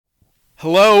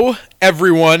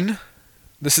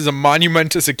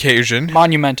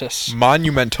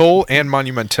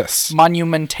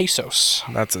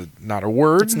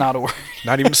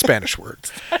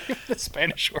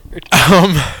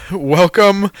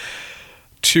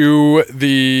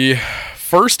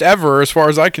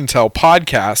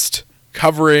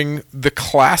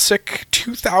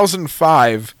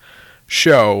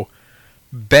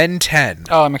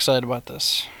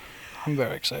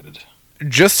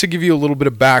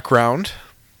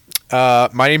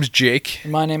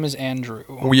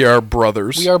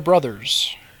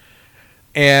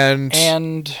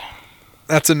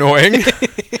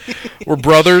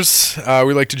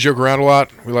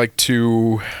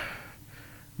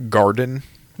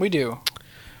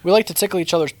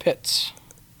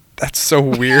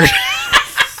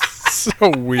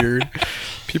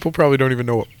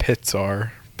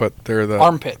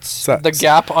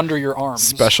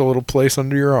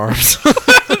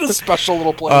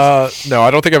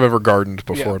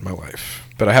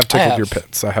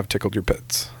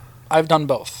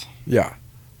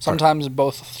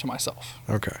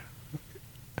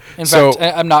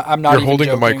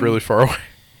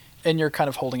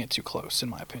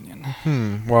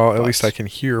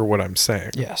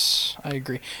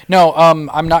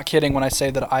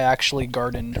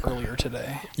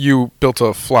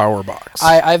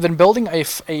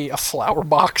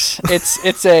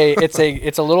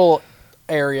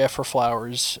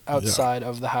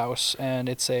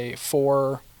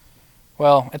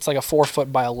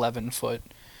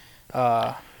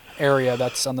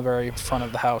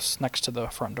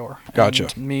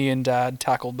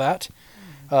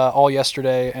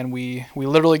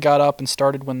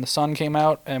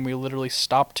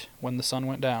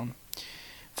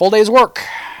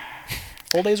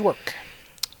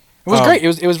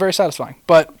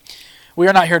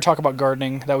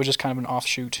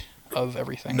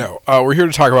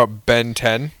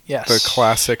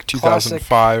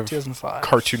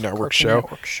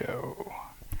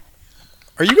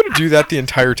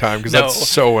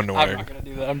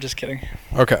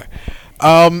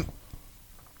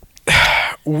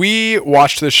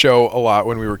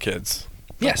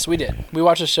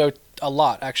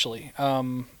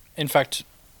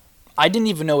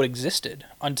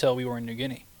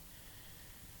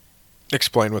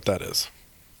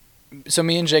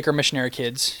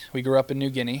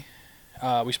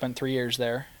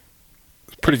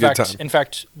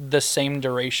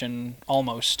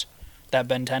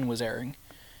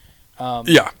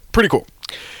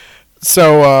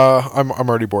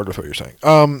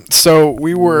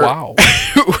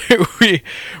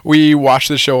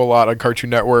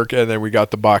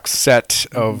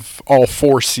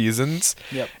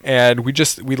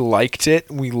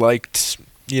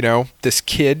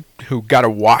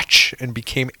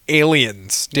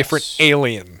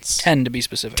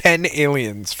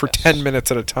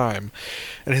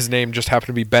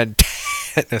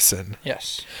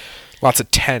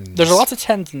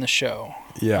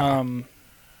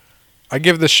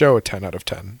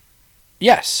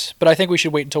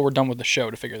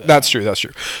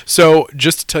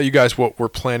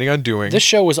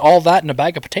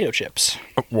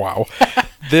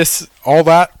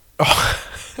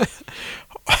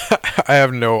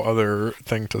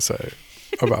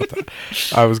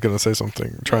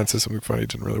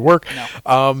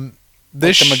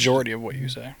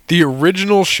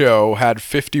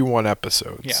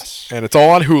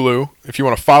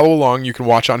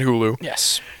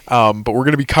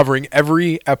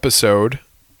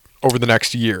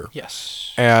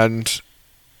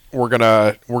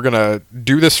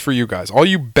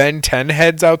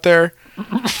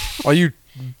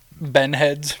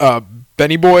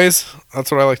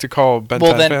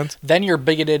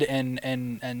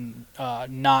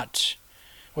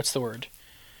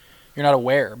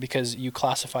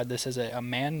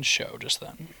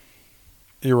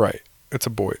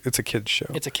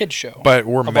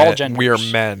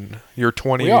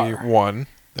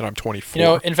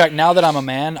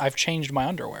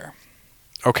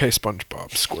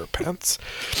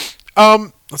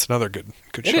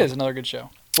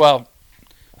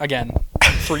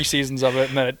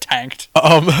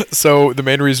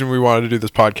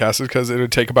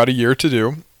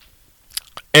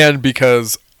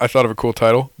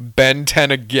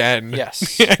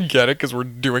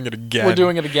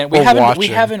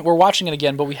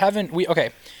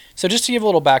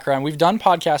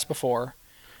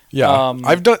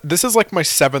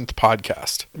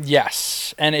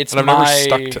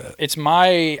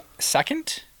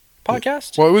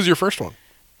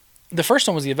The first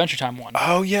one was the Adventure Time one.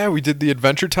 Oh yeah, we did the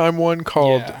Adventure Time one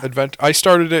called I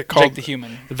started it called Jake the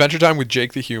Human. Adventure Time with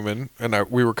Jake the Human, and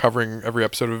we were covering every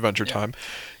episode of Adventure Time,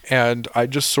 and I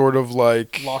just sort of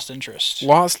like lost interest,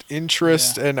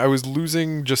 and I was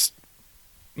losing just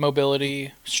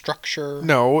mobility, structure.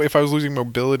 No, if I was losing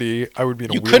mobility, I would be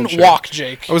in a wheelchair. You couldn't walk,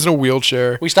 Jake. I was in a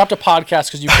wheelchair. We stopped a podcast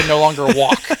because you could no longer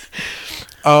walk.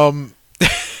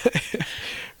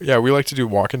 Yeah, we like to do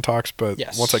walk and talks, but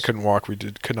once I could not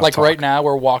like talk. Right now,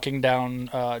 we're walking down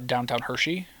downtown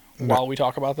Hershey while we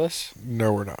talk about this.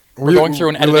 No, we're not. We're going through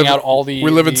and editing out all the... We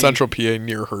live in Central PA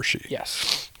near Hershey.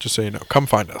 Yes. Just so you know. Come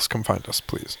find us. Come find us,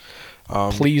 please.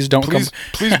 Please don't come...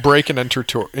 Please break and enter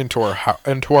into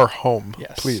our home.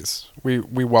 Yes. Please. We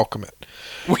welcome it.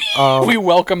 We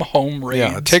welcome home raids.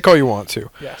 Yeah, take all you want to.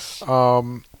 Yes. We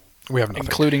have nothing.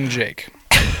 Including Jake.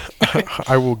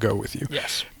 I will go with you.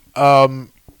 Yes.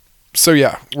 So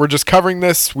yeah, we're just covering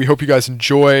this. We hope you guys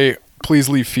enjoy. Please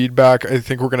leave feedback. I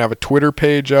think we're going to have a Twitter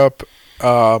page up.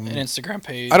 An Instagram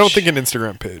page. I don't think an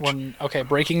Instagram page. Okay,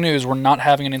 breaking news. We're not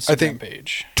having an Instagram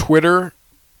page. Twitter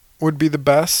would be the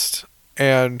best.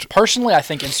 And personally, I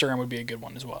think Instagram would be a good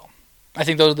one as well. I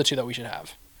think those are the two that we should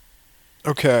have.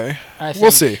 Okay.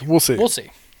 We'll see. We'll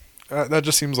see. That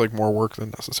just seems like more work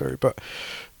than necessary. But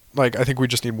like, I think we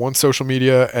just need one social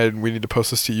media, and we need to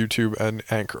post this to YouTube and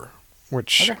Anchor,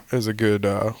 which is a good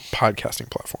podcasting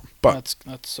platform. But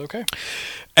that's okay.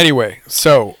 Anyway,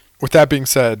 so with that being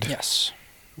said, yes,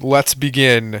 let's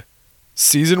begin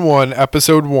season 1,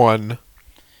 episode 1.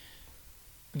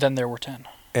 Then there were 10.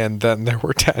 And then there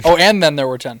were 10. Oh, and then there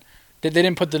were 10. They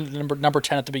didn't put the number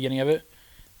 10 at the beginning of it.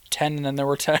 10 and then there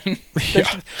were 10. They're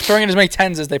throwing in as many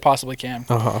 10s as they possibly can.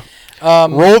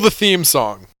 Roll the theme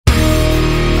song.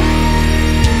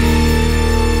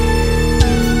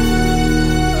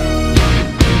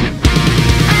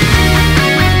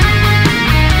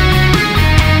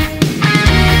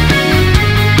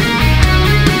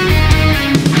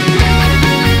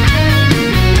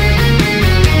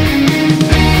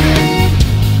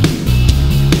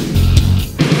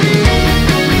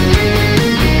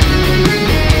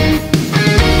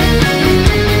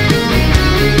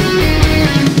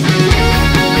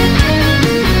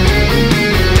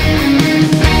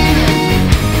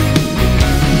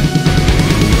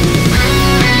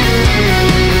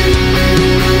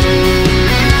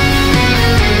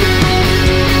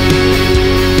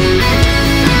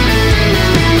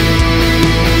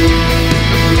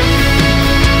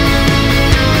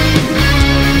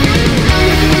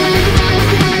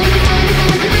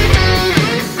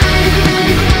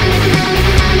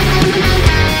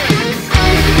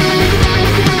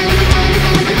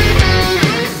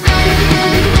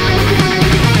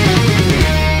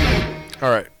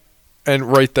 And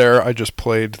right there, I just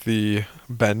played the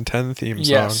Ben 10 theme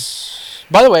song. Yes.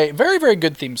 By the way, very, very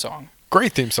good theme song.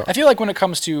 Great theme song. I feel like when it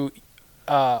comes to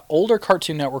older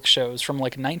Cartoon Network shows from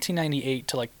like 1998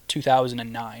 to like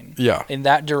 2009, in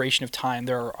that duration of time,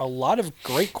 there are a lot of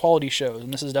great quality shows,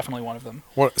 and this is definitely one of them.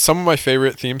 Some of my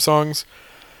favorite theme songs,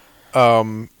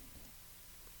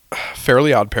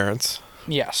 Fairly Odd Parents.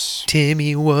 Yes.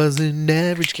 Timmy was an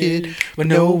average kid, but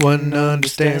no one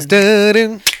understands.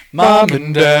 Da-dum. Mom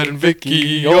and Dad and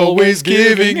Vicky always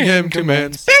giving him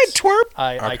commands. Bad twerp.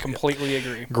 I completely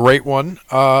agree. Great one.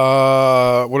 What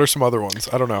are some other ones?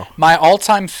 I don't know. My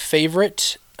all-time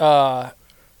favorite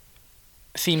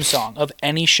theme song of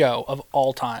any show of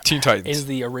all time, Teen Titans, is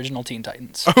the original Teen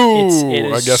Titans. Oh, it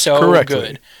is I guess so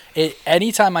correctly. Good.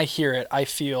 Anytime I hear it, I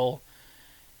feel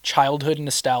childhood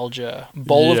nostalgia,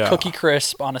 bowl of Cookie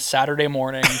Crisp on a Saturday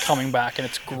morning coming back, and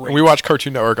it's great. We watched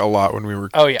Cartoon Network a lot when we were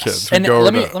kids. And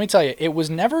let me tell you, it was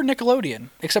never Nickelodeon,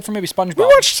 except for maybe SpongeBob. We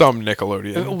watched some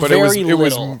Nickelodeon, but it was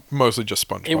mostly just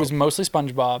SpongeBob. It was mostly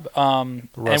SpongeBob, and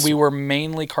we were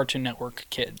mainly Cartoon Network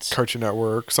kids. Cartoon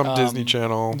Network, some Disney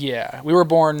Channel. Yeah, we were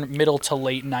born middle to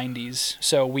late 90s,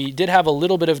 so we did have a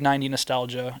little bit of 90s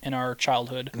nostalgia in our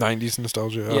childhood. 90s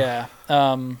nostalgia. Yeah.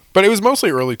 But it was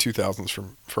mostly early 2000s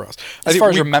for us. As far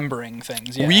as remembering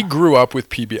things, we grew up with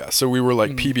PBS, so we were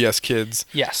like PBS kids.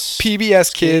 Yes.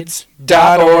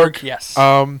 PBSkids.org. Yes.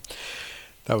 That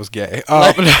was gay.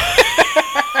 Oh,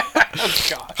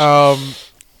 gosh.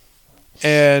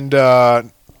 And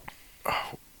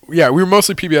we were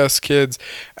mostly PBS kids,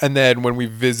 and then when we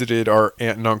visited our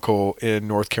aunt and uncle in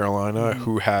North Carolina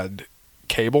who had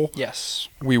cable, yes,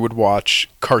 we would watch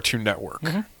Cartoon Network.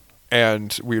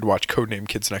 And we would watch Codename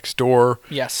Kids Next Door.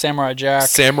 Yes, Samurai Jack.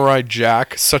 Samurai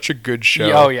Jack, such a good show.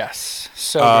 Oh, yes.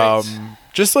 So great.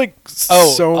 Just like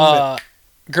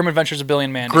Grim Adventures of Billy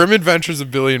and Mandy. Grim Adventures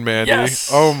of Billy and Mandy. Yes.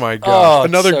 Oh my gosh. Oh,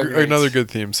 another good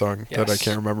theme song that I Yes.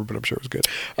 can't remember, but I'm sure it was good.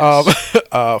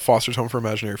 Yes. Foster's Home for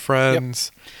Imaginary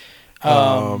Friends.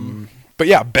 But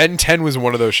yeah, Ben 10 was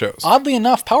one of those shows. Oddly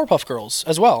enough, Powerpuff Girls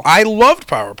as well. I loved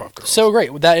Powerpuff Girls. So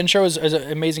great. That intro is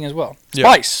amazing as well. Yeah.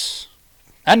 Spice.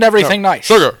 And everything nice.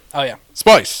 Sugar. Oh, yeah.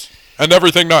 Spice. And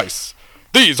everything nice.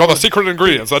 These are the secret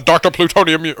ingredients that Dr.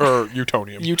 Plutonium or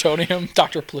Utonium. Utonium.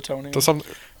 Dr. Plutonium.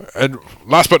 And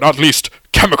last but not least,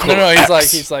 chemical No,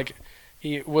 X. he's like,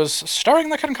 he was stirring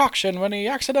the concoction when he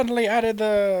accidentally added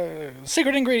the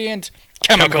secret ingredient,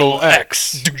 Chemical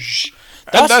X.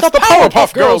 That's the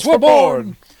Powerpuff Girls were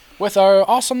born with our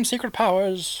awesome secret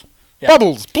powers. Yeah.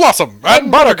 Bubbles, Blossom,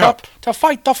 and Buttercup. To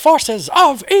fight the forces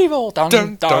of evil. Dun,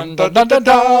 dun, dun, dun, dun, dun,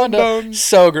 dun, dun.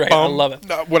 So great. I love it.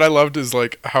 No, what I loved is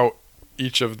like how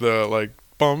each of the like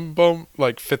bum bum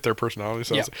like fit their personality.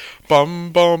 So it's like,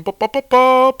 bum bum bum bum bum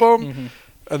bum bum.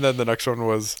 And then the next one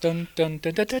was Dun, dun,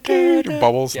 dun, dun, dun, dun, dun.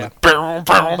 Bubbles. Yeah. And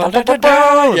then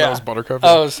that Yeah. was Buttercup.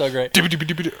 Oh, it was so great.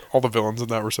 All the villains in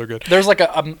that were so good. There's like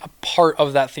a part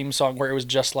of that theme song where it was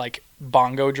just like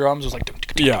bongo drums. It was like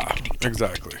Yeah,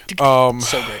 exactly.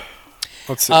 so great.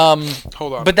 Let's see.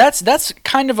 Hold on. But that's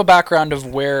kind of a background of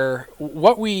where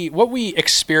what we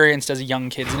experienced as young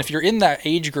kids, and if you're in that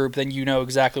age group, then you know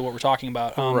exactly what we're talking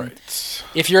about. Right.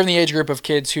 If you're in the age group of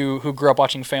kids who grew up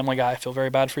watching Family Guy, I feel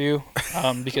very bad for you,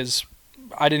 because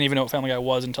I didn't even know what Family Guy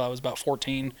was until I was about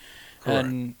 14,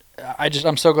 and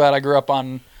I'm so glad I grew up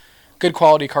on good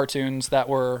quality cartoons that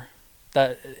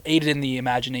aided in the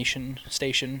imagination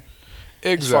station.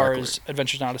 Exactly. As far as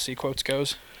Adventures in Odyssey quotes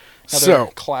goes. Another So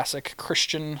classic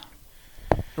Christian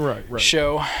right.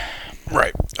 show.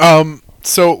 Right.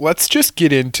 So let's just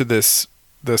get into this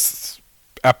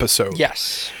episode.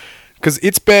 Yes. Because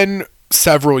it's been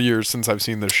several years since I've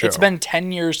seen this show. It's been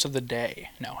 10 years to the day.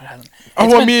 No, it hasn't.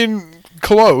 I mean,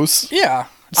 close. Yeah.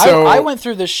 So I went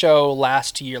through this show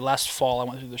last fall. I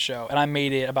went through the show, and I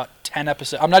made it about 10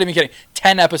 episodes. I'm not even kidding.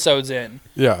 10 episodes in.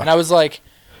 Yeah. And I was like,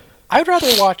 I'd rather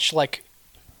watch, like,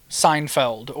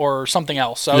 Seinfeld or something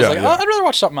else. So I was I'd rather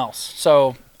watch something else.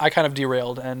 So I kind of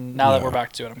derailed, and now that we're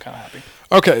back to it, I'm kind of happy.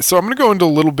 Okay, so I'm going to go into a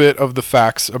little bit of the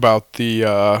facts about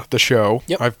the show.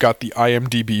 Yep. I've got the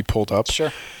IMDb pulled up.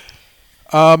 Sure.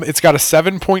 It's got a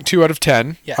 7.2 out of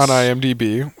 10 Yes. on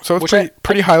IMDb, so it's Which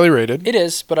pretty highly rated. It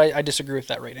is, but I disagree with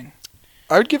that rating.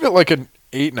 I would give it like an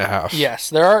 8.5. Yes,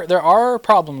 there are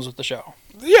problems with the show.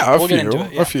 Yeah, We'll get into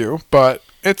it, yeah. a few, but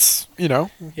it's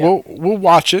we'll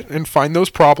watch it and find those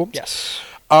problems. Yes.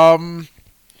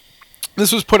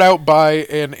 This was put out by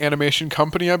an animation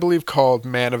company, I believe, called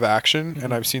Man of Action,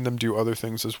 and I've seen them do other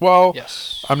things as well.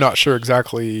 Yes. I'm not sure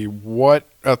exactly what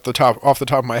off the top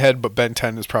of my head, but Ben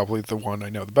 10 is probably the one I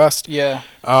know the best. Yeah.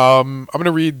 I'm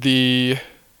gonna read the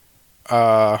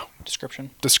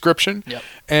description. Yep.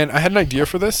 And I had an idea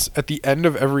for this. At the end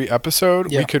of every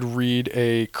episode, Yeah. we could read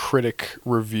a critic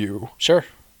review. Sure.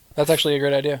 That's actually a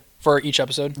great idea for each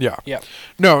episode. Yeah. Yeah.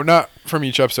 No, not from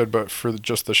each episode, but for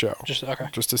just the show. Just okay.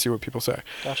 Just to see what people say.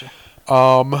 Gotcha.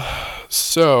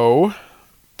 So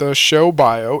the show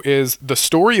bio is the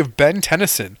story of Ben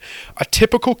Tennyson, a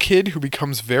typical kid who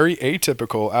becomes very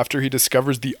atypical after he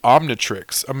discovers the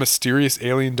Omnitrix, a mysterious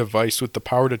alien device with the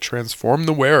power to transform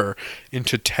the wearer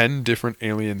into 10 different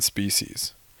alien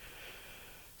species.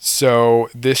 So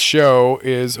this show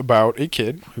is about a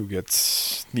kid who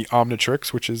gets the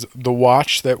Omnitrix, which is the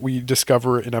watch that we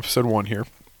discover in episode 1 here.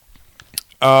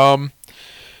 The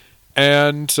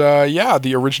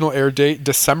original air date,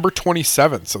 December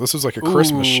 27th. So this was like a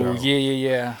Christmas show.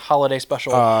 Yeah. Holiday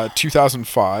special.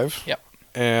 2005. Yep.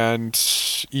 And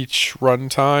each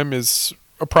runtime is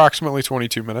approximately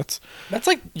 22 minutes. That's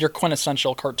like your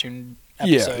quintessential cartoon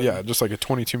episode. Yeah, just like a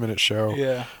 22-minute show.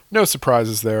 Yeah. No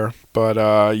surprises there.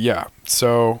 But, yeah.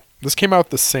 So this came out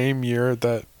the same year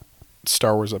that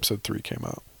Star Wars Episode 3 came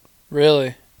out.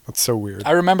 Really? That's so weird.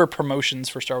 I remember promotions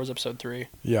for Star Wars Episode 3.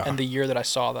 Yeah. And the year that I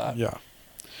saw that. Yeah.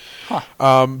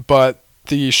 Huh. But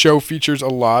the show features a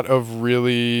lot of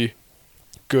really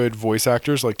good voice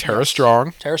actors like Tara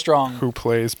Strong. Tara Strong, who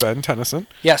plays Ben Tennyson.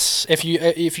 Yes, if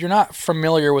you're not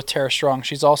familiar with Tara Strong,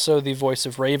 she's also the voice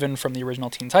of Raven from the original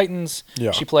Teen Titans.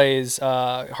 Yeah. She plays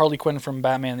Harley Quinn from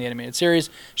Batman the Animated Series.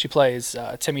 She plays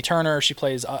Timmy Turner. She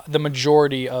plays the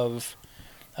majority of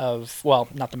well,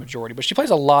 not the majority, but she plays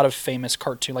a lot of famous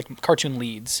cartoon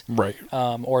leads, Right.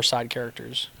 Or side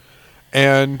characters.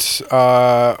 And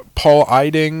Paul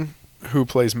Eiding, who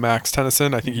plays Max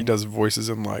Tennyson, I think he does voices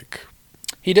in like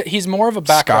He's more of a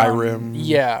background. Skyrim.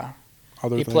 Yeah.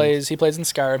 other He things. plays in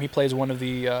Skyrim. He plays one of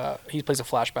the he plays a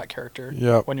flashback character.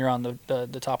 Yep. When you're on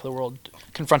the top of the world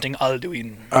confronting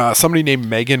Alduin. Somebody named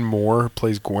Megan Moore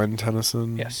plays Gwen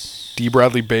Tennyson. Yes. D.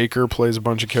 Bradley Baker plays a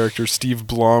bunch of characters. Steve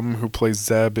Blum, who plays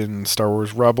Zeb in Star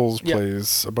Wars Rebels, Yep.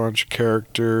 plays a bunch of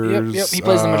characters. Yep. He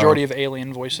plays the majority of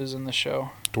alien voices in the show.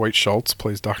 Dwight Schultz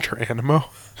plays Dr. Animo.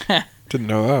 Didn't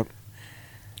know that.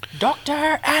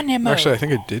 Dr. Animo. Actually, I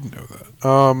think I did know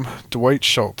that. Dwight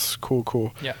Schultz.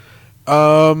 Cool. Yeah.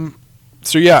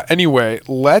 So yeah, anyway,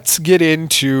 let's get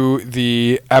into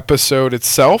the episode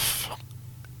itself.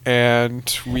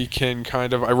 And we can I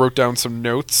wrote down some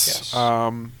notes. Yes.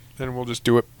 And we'll just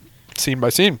do it scene by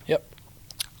scene. Yep.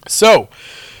 So,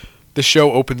 the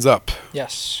show opens up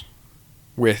Yes.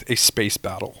 with a space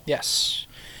battle. Yes.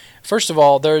 First of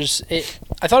all,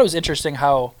 I thought it was interesting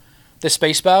how the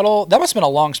space battle, that must have been a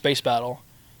long space battle,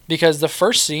 because the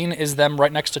first scene is them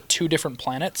right next to two different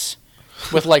planets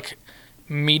with like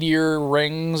meteor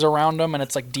rings around them, and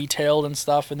it's like detailed and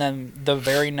stuff, and then the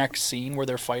very next scene where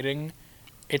they're fighting,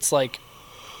 it's like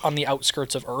on the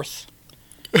outskirts of Earth.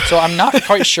 So I'm not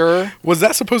quite sure. Was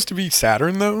that supposed to be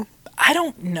Saturn, though? I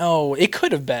don't know. It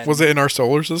could have been. Was it in our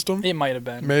solar system? It might have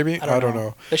been. Maybe? I don't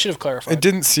know. They should have clarified. It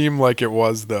didn't seem like it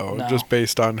was, though, No. just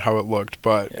based on how it looked,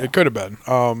 but Yeah. it could have been.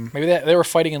 Maybe they were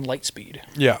fighting in light speed.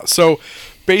 Yeah, so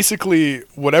basically,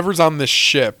 whatever's on this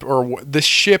ship, or this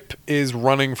ship is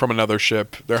running from another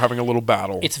ship. They're having a little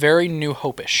battle. It's very New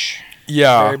Hope-ish.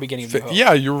 Yeah. Very beginning of New Hope.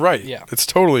 Yeah, you're right. Yeah. It's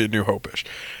totally a New Hope-ish.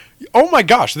 Oh my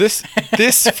gosh, this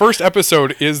first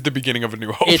episode is the beginning of A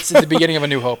New Hope. It's the beginning of A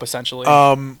New Hope, essentially.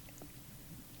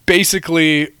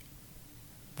 Basically,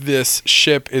 this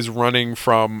ship is running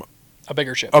from a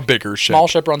bigger ship. a bigger ship. Small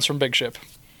ship runs from big ship.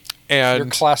 Your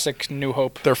And classic New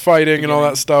Hope they're fighting and all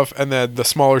beginning. that stuff, and then the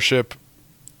smaller ship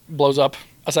blows up,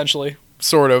 essentially.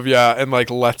 sort of, yeah, and like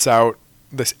lets out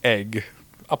this egg,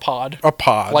 A pod. a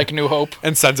pod, Like New Hope.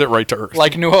 and sends it right to Earth.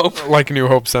 Like New Hope. Like New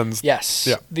Hope sends. Yes.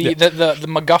 Yeah. The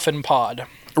MacGuffin pod.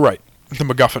 Right. The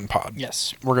MacGuffin pod.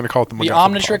 Yes. We're going to call it the MacGuffin The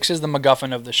pod. Omnitrix is the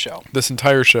MacGuffin of the show. This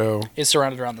entire show. Is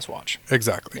surrounded around this watch.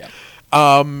 Exactly.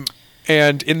 Yeah.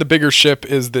 And in the bigger ship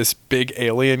is this big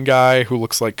alien guy who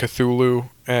looks like Cthulhu.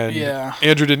 And Yeah.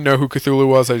 Andrew didn't know who Cthulhu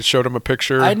was. I showed him a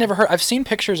picture. I'd never heard. I've seen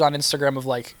pictures on Instagram of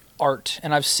like art,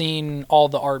 and I've seen all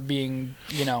the art being,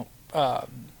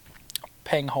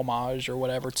 paying homage or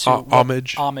whatever to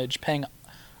homage. paying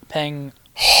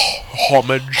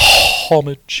Homage.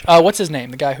 homage. What's his name?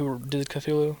 The guy who did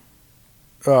Cthulhu.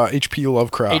 H.P.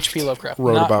 Lovecraft. H.P. Lovecraft.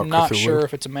 Wrote about Not Cthulhu. sure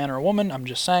if it's a man or a woman. I'm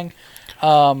just saying.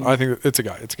 I think it's a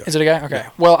guy. Is it a guy? Okay. Yeah.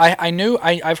 Well,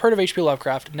 I've heard of H.P.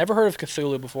 Lovecraft. Never heard of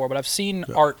Cthulhu before, but I've seen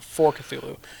art for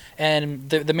Cthulhu. And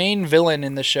the main villain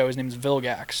in this show, his name is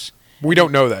Vilgax. We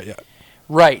don't know that yet.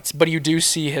 Right, but you do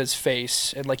see his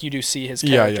face, and like you do see his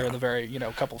character in the very,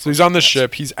 couple. So he's on this minutes.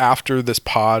 ship. He's after this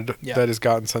pod Yeah. that has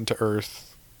gotten sent to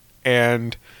Earth,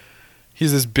 and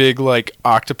he's this big like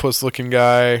octopus-looking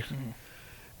guy, Mm-hmm.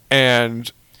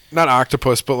 and not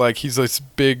octopus, but like he's this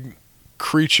big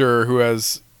creature who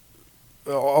has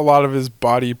a lot of his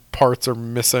body parts are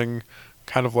missing,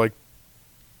 kind of like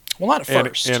Well, not at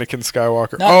first. Anakin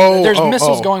Skywalker. There's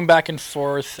missiles going back and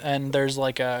forth, and there's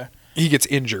like He gets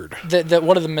injured.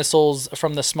 one of the missiles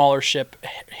from the smaller ship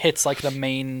hits like the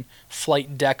main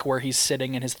flight deck where he's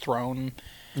sitting in his throne.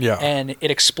 Yeah. And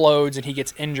it explodes, and he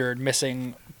gets injured,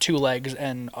 missing 2 legs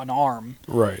and an arm.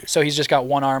 Right. So he's just got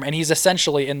 1 arm, and he's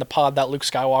essentially in the pod that Luke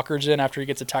Skywalker's in after he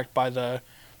gets attacked by the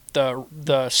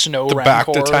snow The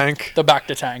rancor. Bacta tank? The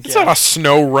Bacta tank. It's Yeah. not a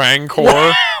snow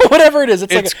rancor. Whatever it is,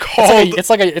 it's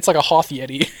like a Hoth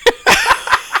Yeti.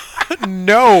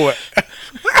 No.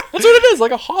 That's what it is,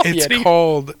 like a Hoth It's Yeti.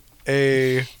 called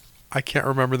a. I can't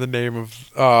remember the name of.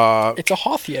 It's a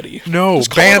Hoth Yeti. No,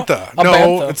 Just call it bantha. a No,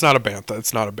 bantha. it's not a bantha.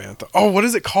 It's not a bantha. Oh, what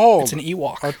is it called? It's an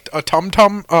Ewok. A tum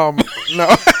tum.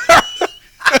 No,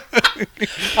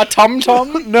 A Tum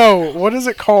Tum. no. What is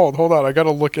it called? Hold on, I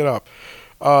gotta look it up.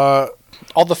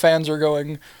 All the fans are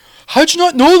going, how'd you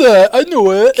not know that? I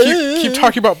know it. Keep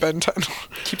talking about Ben 10.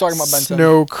 Keep talking about Ben 10.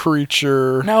 Snow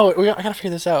creature No, I gotta figure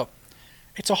this out.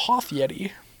 It's a Hoth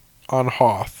Yeti. on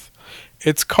Hoth.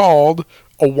 It's called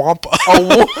a wampa.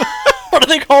 What are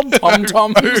they called? Tum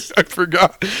Tums? I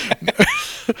forgot.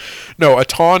 No, a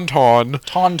tauntaun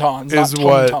Tauntauns, is not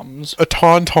what Tum Tums. a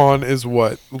tauntaun is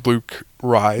what Luke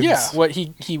rides. Yeah, what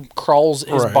he crawls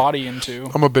his Right. body into.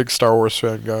 I'm a big Star Wars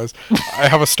fan, guys. I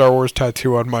have a Star Wars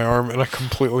tattoo on my arm, and I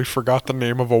completely forgot the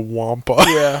name of a wampa.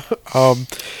 Yeah.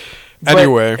 But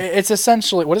Anyway, it's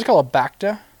essentially, what is it called? A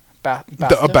Bacta? a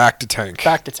Bacta tank.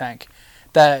 Bacta tank.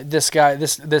 That this guy,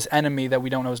 this enemy that we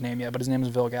don't know his name yet, but his name is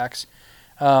Vilgax.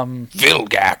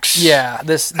 Vilgax. Yeah,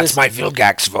 That's my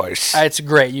Vilgax voice. It's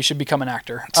great. You should become an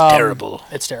actor. It's terrible.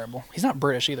 It's terrible. He's not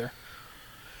British either.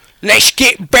 Let's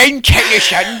get Ben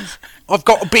Tennyson. I've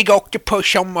got a big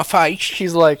octopus on my face.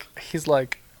 He's like,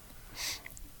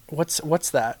 what's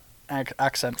that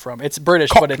accent from? It's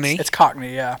British, Cockney. but it's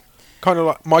Cockney. Yeah. Kind of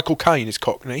like Michael Caine is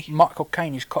Cockney. Michael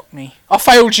Caine is Cockney. I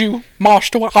failed you,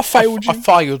 Master Wayne. I failed you. I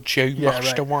failed you, Yeah,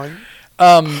 Master right.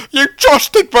 Wayne. You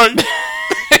trusted me.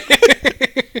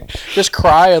 Just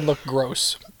cry and look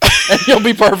gross, and you'll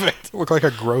be perfect. Look like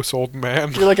a gross old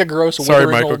man. You're like a gross. Sorry,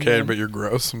 withering Michael old Caine, man. but you're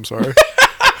gross. I'm sorry.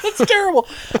 It's terrible.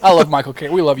 I love Michael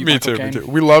Caine. We love you, Me Michael too. Caine. Me too.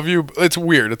 We love you. It's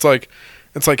weird. It's like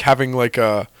having like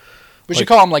a. We should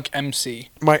call him like MC.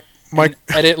 My And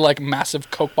edit like massive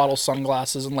Coke bottle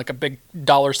sunglasses and like a big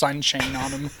 $sign chain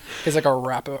on him. He's like a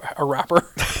rapper.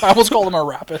 I almost called him a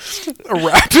rapist. a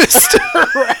rapist. A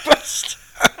rapist.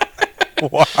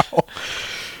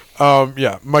 Wow.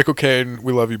 Yeah, Michael Caine,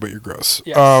 we love you, but you're gross.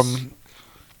 Yes.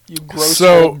 You gross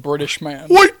so- old British man.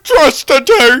 We trusted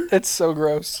you. It's so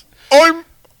gross.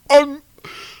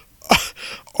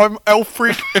 I'm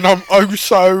Alfred, and I'm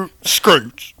also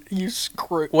Scrooge. You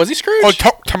screw. Was he Scrooge? I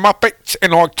talk to Muppets,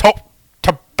 and I talk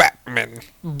to Batman.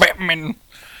 Batman.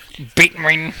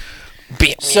 Batman.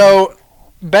 So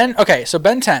Ben. Okay. So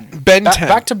Ben 10. Ben 10.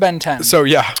 Back to Ben 10. So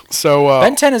yeah. So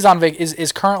Ben 10 is on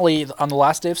is currently on the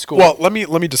last day of school. well, let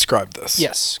me describe this.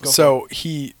 Yes, go So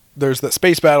there's that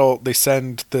space battle. They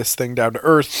send this thing down to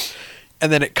Earth,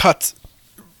 and then it cuts.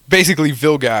 Basically,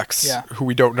 Vilgax, Yeah. who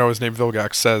we don't know his name,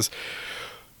 Vilgax says,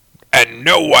 And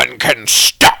no one can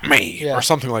stop me. Yeah. or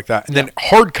something like that, and then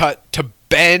hard cut to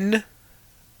Ben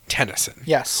Tennyson.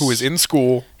 Yes. Who is in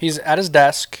school. He's at his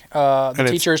desk. The it's-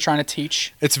 teacher is trying to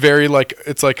teach. It's very like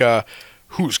a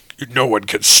no one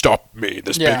can stop me,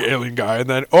 this Yeah. big alien guy, and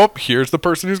then here's the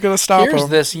person who's gonna stop Here's him.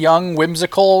 this young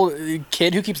whimsical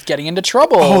kid who keeps getting into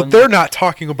trouble. Oh, and- they're not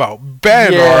talking about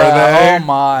Ben, yeah, are they? Oh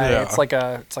my!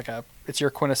 Yeah. It's your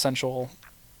quintessential,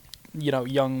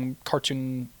 young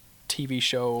cartoon TV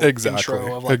show Exactly,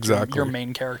 intro of like exactly. your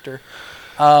main character.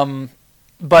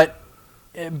 But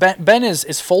Ben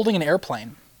is folding an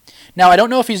airplane. Now I don't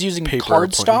know if he's using Paper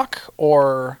cardstock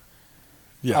or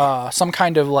Yeah. some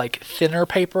kind of like thinner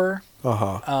paper.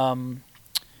 Uh-huh.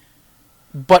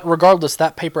 But regardless,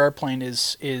 that paper airplane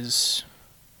is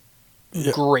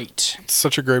Yeah. great. It's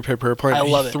such a great paper airplane. I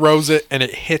love he it. throws it and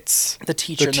it hits The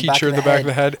teacher, the in the back of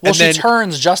the head. Well, and she then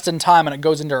turns just in time, and it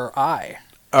goes into her eye.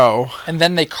 And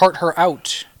then they cart her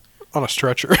out on a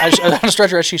stretcher. on a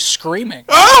stretcher as she's screaming.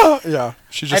 Yeah,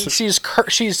 she And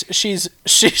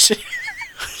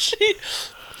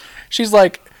she's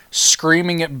like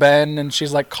screaming at Ben, and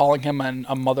she's like calling him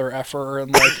a mother effer,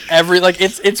 and like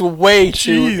it's way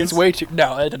too Jeez.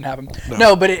 no, it didn't happen.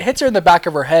 No, but it hits her in the back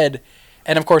of her head,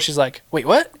 and of course she's like, wait,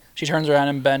 what? She turns around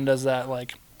and Ben does that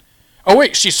like, oh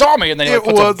wait, she saw me, and then he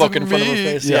puts a book in front of her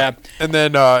face. Yeah. And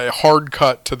then hard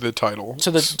cut to the title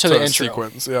To the intro.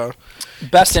 sequence. Yeah.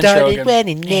 Best intro again. when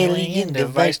an alien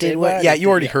device did what? Yeah, you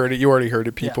already heard it. You already heard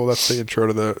it, people. That's the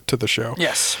intro to the show.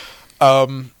 Yes.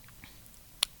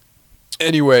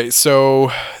 Anyway,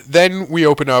 so then we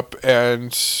open up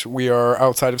and we are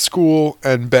outside of school,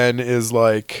 and Ben is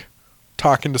like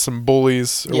talking to some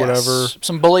bullies or whatever.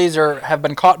 Some bullies have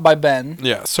been caught by Ben.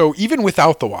 Yeah. So even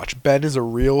without the watch, Ben is a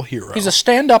real hero. He's a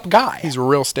stand-up guy. He's a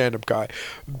real stand-up guy.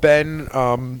 Ben.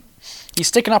 He's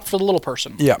sticking up for the little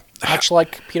person. Yeah. Much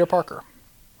like Peter Parker.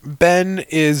 Ben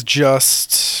is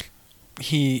just.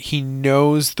 He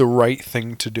knows the right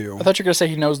thing to do. I thought you were gonna say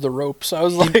he knows the ropes. I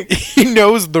was like, He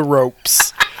knows the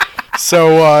ropes.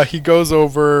 So he goes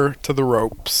over to the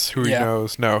ropes, who he Yeah.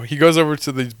 knows. No, he goes over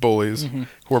to these bullies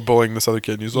who are bullying this other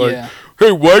kid. And he's like, Yeah.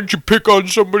 hey, why'd you pick on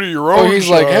somebody your own he's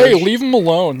like, size?" hey, leave him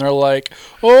alone. They're like,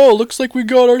 oh, looks like we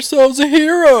got ourselves a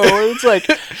hero. And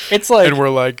it's like, And we're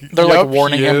like, they're like "Yup,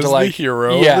 warning he him is to like the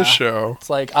hero yeah. of the show. It's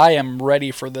like, I am ready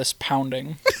for this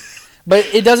pounding. But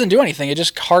it doesn't do anything. It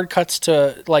just hard cuts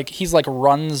to like he's like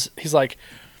runs. He's like,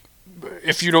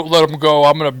 if you don't let him go,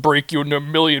 I'm gonna break you into a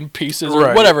million pieces or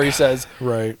Right. whatever he says.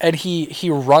 Right. And he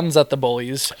runs at the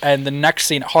bullies. And the next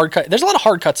scene, hard cut. There's a lot of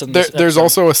hard cuts in this. There's episode.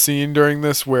 also a scene during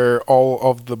this where all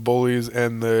of the bullies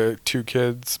and the two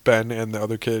kids, Ben and the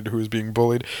other kid who was being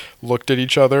bullied, looked at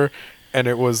each other. And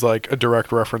it was like a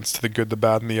direct reference to The Good, the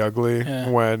Bad, and the Ugly Yeah.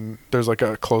 when there's like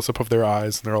a close-up of their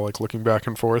eyes and they're all like looking back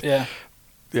and forth. Yeah.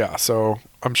 Yeah, so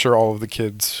I'm sure all of the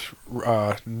kids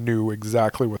knew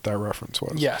exactly what that reference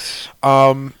was. Yes.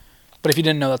 Um, But if you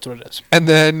didn't know, that's what it is. and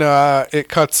then it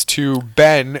cuts to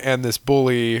Ben and this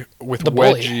bully with The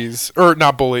bully. wedgies, or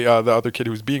not bully, the other kid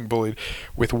who was being bullied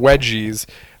with wedgies.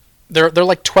 They're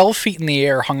like 12 feet in the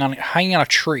air, hanging on a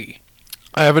tree.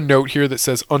 I have a note here that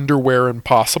says underwear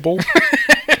impossible.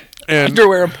 And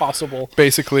Underwear impossible.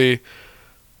 basically,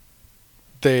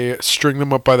 they string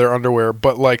them up by their underwear,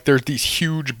 but like there's these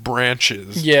huge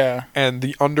branches. Yeah. And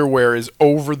the underwear is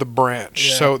over the branch.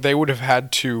 Yeah. So they would have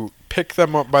had to pick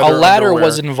them up by A their ladder underwear.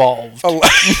 was involved.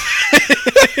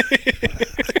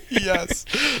 Yes.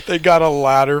 They got a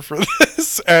ladder for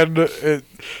this. And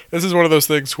this is one of those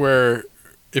things where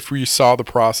if we saw the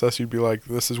process, you'd be like,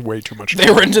 this is way too much.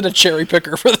 They rented a cherry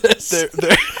picker for this.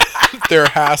 There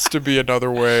has to be another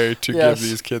way to Yes. give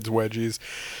these kids wedgies.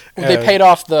 They And- paid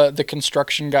off the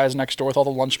construction guys next door with all the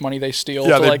lunch money they steal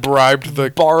Yeah, to they like bribed the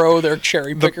borrow their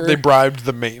cherry picker. they bribed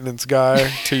the maintenance guy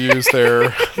to use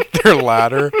their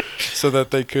ladder so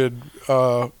that they could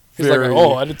He's very like,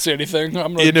 oh, I didn't see anything.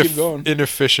 I'm going to keep going.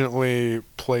 inefficiently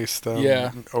place them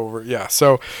Yeah. over. Yeah,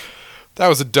 so that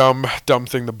was a dumb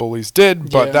thing the bullies did,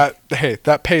 but Yeah.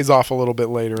 that pays off a little bit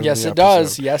later. Yes, in it the does.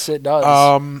 episode. Yes, it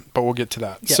does. But we'll get to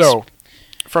that. Yes. So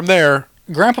from there,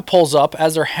 Grandpa pulls up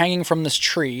as they're hanging from this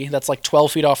tree that's like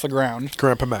 12 feet off the ground.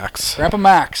 Grandpa Max. Grandpa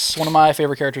Max, one of my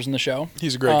favorite characters in the show.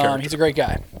 He's a great character. He's a great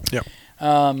guy. Yep.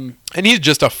 And he's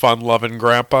just a fun-loving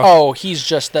grandpa. Oh, he's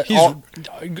just that.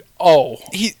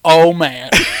 Oh man.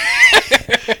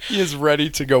 He is ready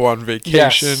to go on vacation.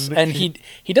 Yes, and he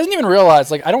doesn't even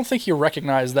realize. Like, I don't think he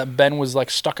recognized that Ben was like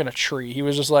stuck in a tree. He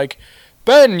was just like,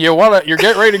 Ben, you're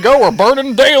getting ready to go. We're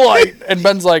burning daylight. And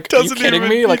Ben's like, are you kidding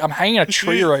me? Like, I'm hanging in a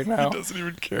tree right now. He doesn't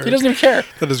even care. He doesn't even care.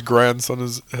 That his grandson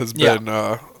has Yeah.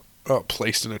 been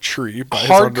placed in a tree by his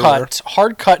Hard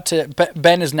underwear. cut to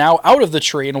Ben is now out of the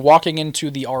tree and walking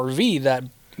into the RV that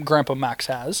Grandpa Max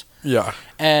has. Yeah.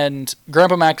 And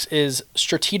Grandpa Max is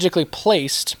strategically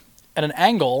placed at an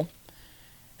angle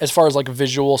as far as like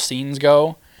visual scenes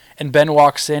go. And Ben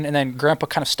walks in, and then Grandpa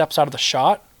kind of steps out of the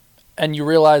shot, and you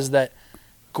realize that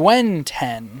Gwen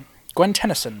Tennyson.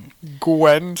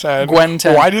 Gwen 10. Gwen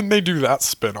 10. Why didn't they do that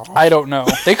spin-off? I don't know.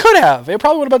 They could have. It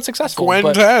probably would have been successful. Gwen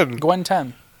but 10. Gwen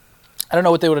 10. I don't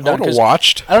know what they would have I done. would have 'cause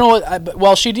watched. I don't know what.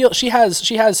 Well, she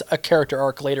has a character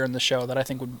arc later in the show that I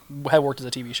think would have worked as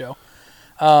a TV show.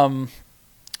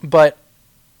 But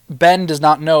Ben does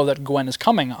not know that Gwen is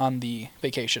coming on the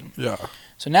vacation. Yeah.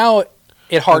 So now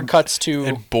it hard cuts to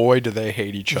And boy, do they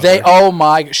hate each other. they. Oh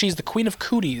my! She's the queen of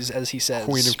cooties, as he says.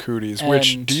 Queen of Cooties.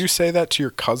 Which, And- do you say that to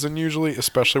your cousin usually,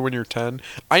 especially when you're 10?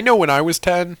 I know when I was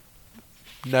 10,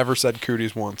 never said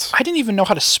cooties once. I didn't even know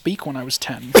how to speak when I was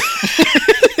 10.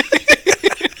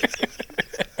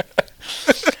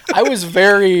 I was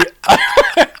very.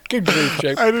 Good grief,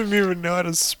 Jake. I didn't even know how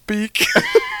to speak.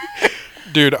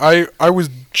 Dude, I was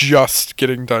just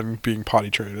getting done being potty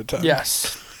trained at 10.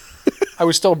 Yes. I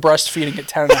was still breastfeeding at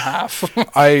 10 and a half.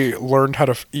 I learned how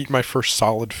to eat my first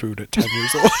solid food at 10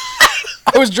 years old.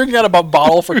 I was drinking out of a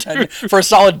bottle for a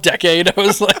solid decade. I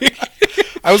was like,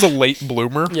 I was a late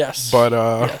bloomer. yes, But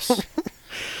yes,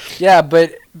 yeah.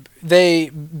 But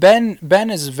Ben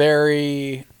is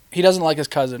very. He doesn't like his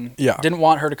cousin. Yeah. Didn't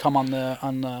want her to come on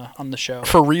the show.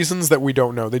 for reasons that we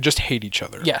don't know, they just hate each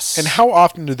other. Yes. And how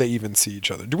often do they even see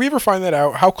each other? Do we ever find that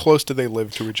out? How close do they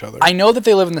live to each other? I know that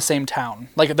they live in the same town.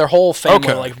 Like their whole family,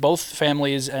 Okay. like both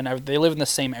families, and they live in the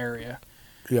same area.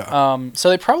 Yeah. So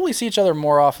they probably see each other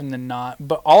more often than not.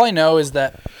 But all I know is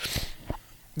that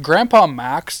Grandpa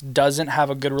Max doesn't have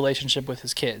a good relationship with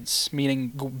his kids,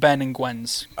 meaning Ben and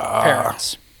Gwen's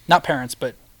parents. Not parents,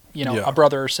 but Yeah. a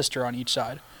brother or sister on each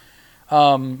side.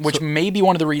 Which may be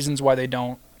one of the reasons why they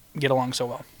don't get along so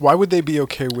well. Why would they be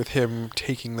okay with him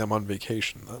taking them on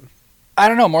vacation then? I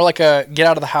don't know, more like a get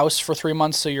out of the house for 3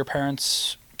 months so your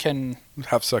parents can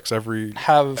Have sex every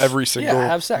have single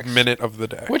have sex. minute of the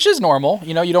day. Which is normal.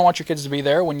 You know, you don't want your kids to be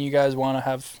there when you guys want to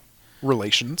have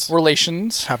Relations.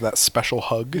 relations. Have that special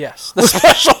hug. Yes, the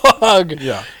special hug.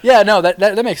 Yeah. Yeah, no, that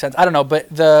makes sense. I don't know, but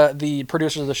the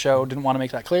producers of the show didn't want to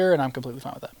make that clear, and I'm completely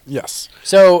fine with that. Yes.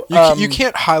 So You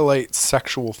can't highlight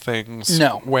sexual things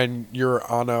No. when you're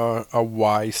on a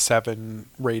Y7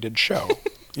 rated show.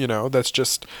 You know, that's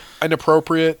just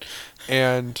inappropriate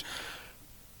and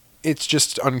it's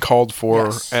just uncalled for.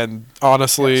 Yes. And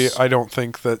honestly, Yes. I don't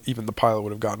think that even the pilot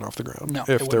would have gotten off the ground No,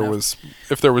 if it there wouldn't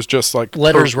was just like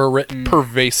letters were written.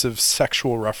 pervasive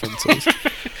sexual references.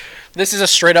 This is a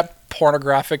straight up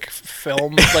pornographic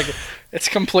film. Like it's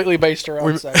completely based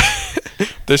around sex.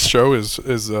 This show is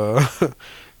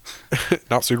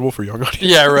not suitable for young audiences.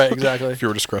 Yeah, right, exactly.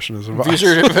 Viewer discretion is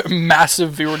advised.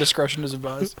 Massive viewer discretion is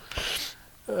advised.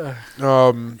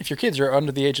 If your kids are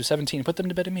under the age of 17, put them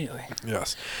to bed immediately.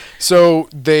 Yes. So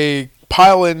they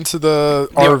pile into the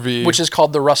RV, which is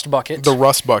called the Rust Bucket. the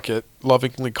Rust Bucket,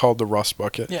 lovingly called the Rust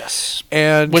Bucket. Yes.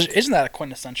 And Which isn't that a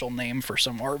quintessential name for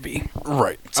some RV?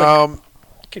 right. like-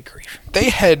 Good grief. They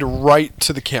head right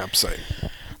to the campsite.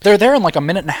 They're there in like a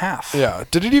minute and a half. Yeah.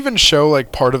 Did it even show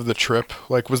like part of the trip?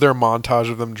 Like, was there a montage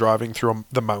of them driving through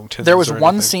the mountains? There was or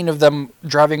one anything? scene of them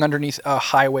driving underneath a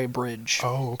highway bridge.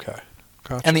 Oh, okay.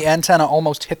 Gotcha. And the antenna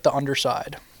almost hit the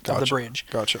underside of the bridge.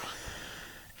 Gotcha.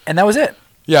 And that was it.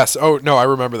 Yes. Oh, no, I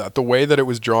remember that. The way that it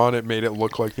was drawn, it made it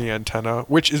look like the antenna,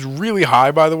 which is really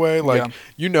high, by the way. Like,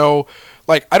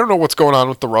 like, I don't know what's going on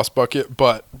with the rust bucket,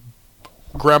 but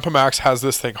Grandpa Max has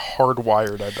this thing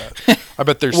hardwired, I bet. I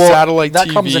bet there's satellite that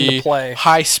TV, comes into play.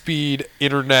 high-speed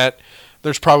internet.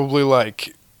 There's probably,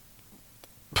 like,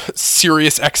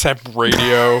 Sirius XM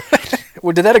radio.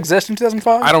 Well, did that exist in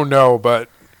 2005? I don't know, but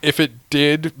if it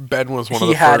did, Ben was one of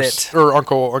He the had first. it. Or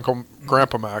Uncle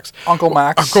Grandpa Max. Uncle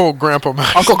Max. Uncle Grandpa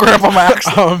Max. Uncle Grandpa Max.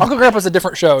 Uncle Grandpa's a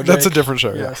different show, Jake. That's a different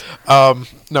show, Yes. yeah.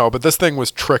 No, but this thing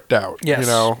was tricked out. Yes. You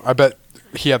know, I bet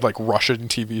he had like Russian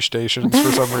TV stations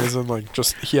for some reason. Like,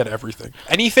 just he had everything.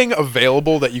 Anything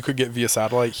available that you could get via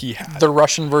satellite, he had. The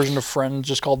Russian version of Friends,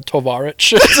 just called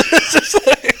Tovarich.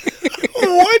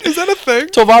 What is that a thing?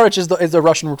 Tovarich is the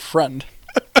Russian word friend.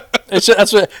 It's just,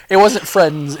 that's what it wasn't.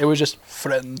 Friends. It was just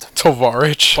friend.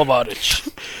 Tovarich.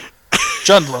 Tovarich.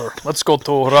 Chandler, let's go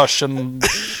to Russian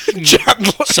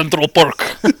Chandler. Central Park.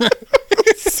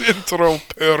 Central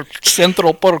Park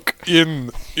Central Park.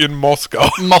 in Moscow.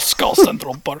 Moscow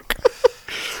Central Park.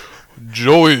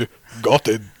 Joey got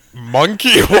a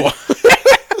monkey.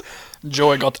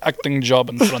 Joey got acting job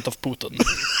in front of Putin.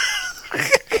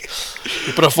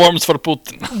 He performs for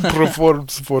Putin.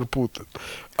 Performs for Putin.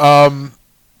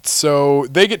 So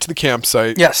they get to the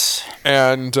campsite. Yes.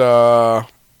 And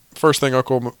first thing,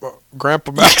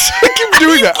 Grandpa Max. I keep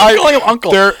doing that. I calling him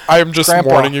Uncle. I am just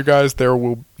Grandpa. warning you guys.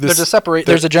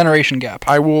 There's a generation gap.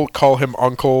 I will call him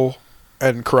Uncle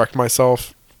and correct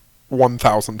myself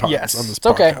 1,000 times Yes. on this It's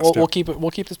okay. podcast. We'll keep it.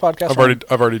 We'll keep this podcast.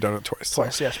 I've already done it twice.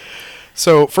 twice. Yes.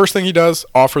 So first thing he does,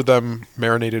 offer them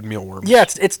marinated mealworms. Yeah,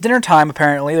 it's dinner time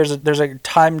apparently. There's a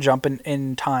time jump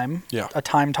in time. Yeah. A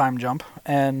time jump,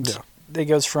 and Yeah. it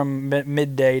goes from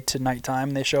midday to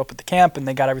nighttime. They show up at the camp and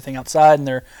they got everything outside and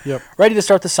they're ready to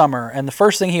start the summer. And the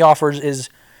first thing he offers is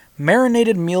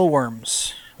marinated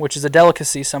mealworms, which is a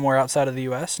delicacy somewhere outside of the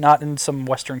U.S., not in some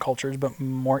Western cultures, but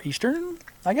more Eastern,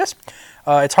 I guess.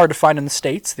 It's hard to find in the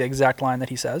States, the exact line that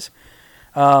he says.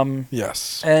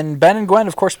 Yes. And Ben and Gwen,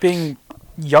 of course, being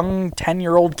young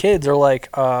 10-year-old kids, are like,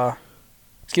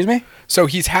 excuse me? So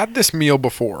he's had this meal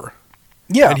before.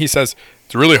 Yeah. And he says,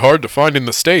 it's really hard to find in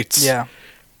the States. Yeah.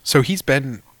 So he's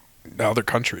been in other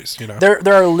countries, you know.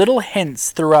 There are little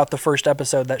hints throughout the first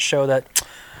episode that show that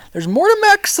there's more to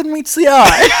Max than meets the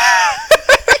eye.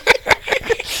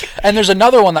 And there's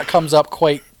another one that comes up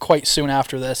quite soon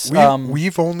after this.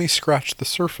 We've only scratched the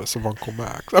surface of Uncle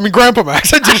Max. I mean, Grandpa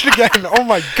Max. I did it again. Oh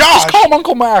my gosh. Just call him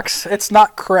Uncle Max. It's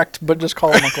not correct, but just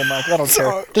call him Uncle Max. I don't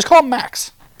care. Just call him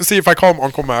Max. See, if I call him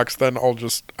Uncle Max, then I'll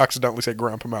just accidentally say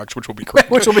Grandpa Max, which will be correct.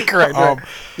 Which will be correct. Right?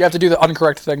 You have to do the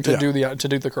uncorrect thing to Yeah.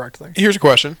 do the correct thing. Here's a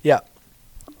question. Yeah.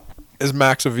 Is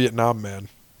Max a Vietnam man?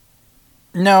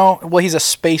 No, well, he's a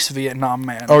space Vietnam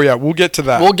man. Oh, yeah, we'll get to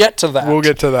that. We'll get to that. We'll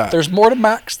get to that. There's more to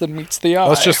Max than meets the eye.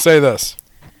 Let's just say this.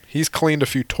 He's cleaned a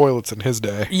few toilets in his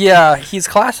day. Yeah, he's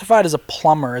classified as a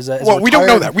plumber. Well, we don't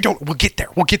know that. We'll get there.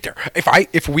 We'll get there.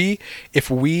 If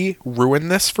we ruin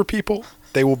this for people,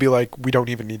 they will be like, we don't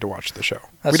even need to watch the show.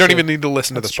 That's we don't true. even need to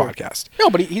listen That's to true. this podcast. No,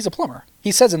 but he's a plumber. He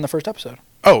says in the first episode.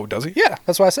 Oh, does he? Yeah,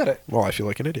 that's why I said it. Well, I feel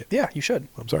like an idiot. Yeah, you should.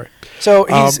 I'm sorry. So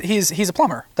he's a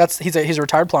plumber. He's a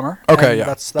retired plumber. Okay, and yeah.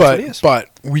 That's what he is. But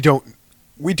we don't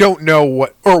know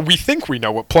what, or we think we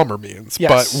know what plumber means,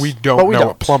 Yes, but we don't know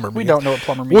what plumber means. We don't know what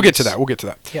plumber means. We'll get to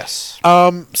that. Yes.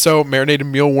 So marinated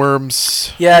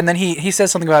mealworms. Yeah, and then he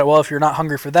says something about, well, if you're not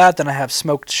hungry for that, then I have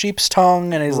smoked sheep's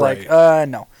tongue, and he's Right. like,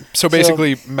 no. So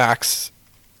basically, Max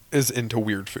is into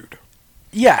weird food.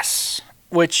 Yes,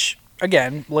 which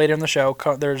again later in the show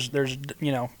there's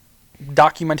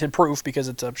documented proof because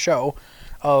it's a show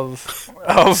of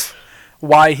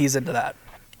why he's into that,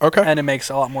 Okay. and it makes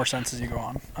a lot more sense as you go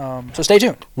on. So stay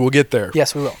tuned. We'll get there.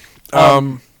 Yes, we will.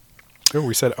 Oh,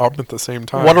 we said at the same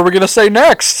time. What are we gonna say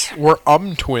next? We're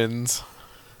twins.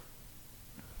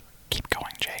 Keep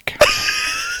going, Jake.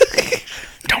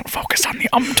 Don't focus on the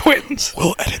twins.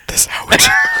 We'll edit this out.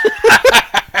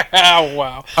 Oh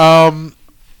wow.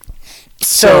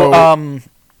 So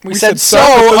we said so. at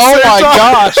the Oh same my time.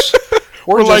 gosh.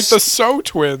 We're like the just- So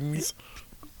twins.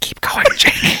 Keep going,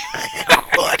 Jake.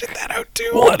 We'll edit that out too.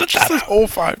 We'll edit that This whole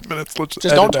 5 minutes. Let's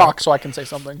Just don't talk so I can say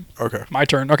something. Okay. My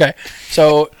turn. Okay.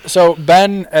 So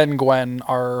Ben and Gwen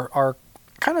are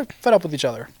kind of fed up with each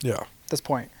other Yeah. at this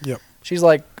point. Yep. She's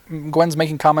like, Gwen's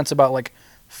making comments about like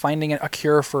finding a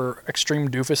cure for extreme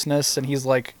doofusness, and he's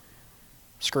like,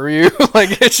 screw you.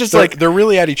 Like, it's just they're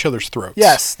really at each other's throats.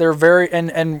 yes, they're very,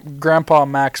 and Grandpa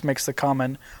Max makes the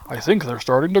comment, I think they're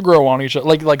starting to grow on each other,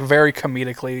 like very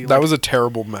comedically. That like, was a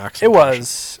terrible Max it impression.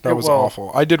 was. That was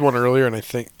awful. I did one earlier, and I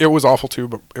think it was awful too,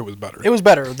 but it was better. It was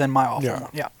better than my awful Yeah.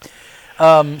 one.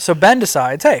 Yeah. So Ben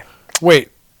decides, hey, Wait,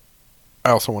 I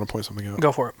also want to point something out.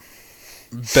 go for it.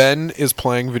 Ben is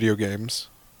playing video games.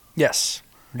 Yes.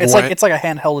 It's Gwen- like a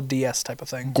handheld DS type of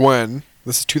thing. Gwen,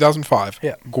 this is 2005.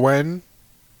 Yeah. Gwen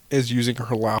is using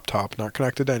her laptop, not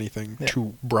connected to anything, Yeah.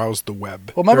 to browse the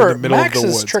web. Well, They're remember, in the middle Max of the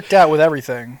is woods. tricked out with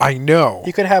everything. I know.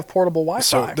 You could have portable Wi-Fi.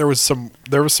 So there was some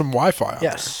Wi-Fi out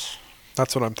yes. there.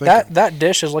 That's what I'm thinking. That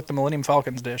dish is like the Millennium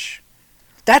Falcon's dish.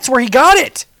 That's where he got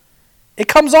it. It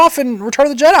comes off in Return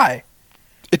of the Jedi.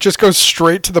 It just goes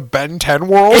straight to the Ben 10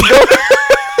 world.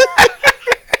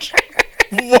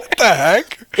 What the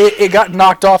heck? It got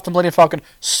knocked off the Millennium Falcon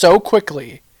so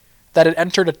quickly that it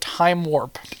entered a time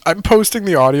warp. I'm posting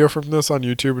the audio from this on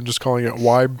YouTube and just calling it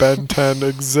 "Why Ben 10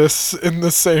 Exists in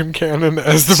the Same Canon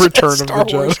as the Return of the Star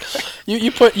Wars.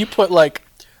 Jedi." You put like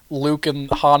Luke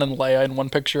and Han and Leia in one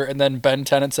picture, and then Ben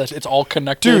 10 and says it's all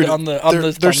connected Dude, on the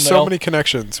there's so thumbnail. many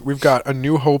connections. We've got a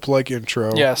New Hope like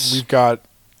intro. Yes. We've got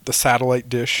the satellite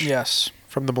dish Yes,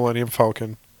 from the Millennium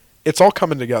Falcon. It's all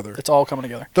coming together. it's all coming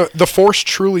together. The Force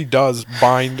truly does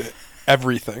bind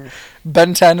everything.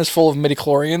 Ben 10 is full of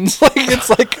midichlorians.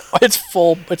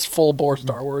 It's full bore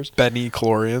Star Wars. Benny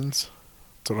Chlorians.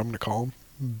 That's what I'm going to call them.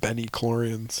 Benny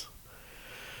Chlorians.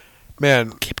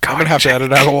 Man, I'm going to have to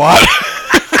edit out a lot.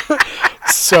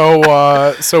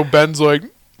 So Ben's like,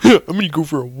 I'm going to go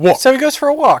for a walk. So he goes for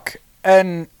a walk,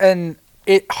 and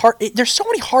there's so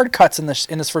many hard cuts in this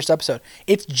first episode.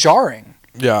 It's jarring.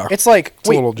 Yeah. It's like, It's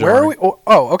a wait, little where are we? jarring.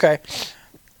 Oh, okay.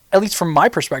 At least from my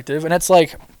perspective, and it's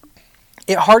like,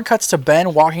 it hard cuts to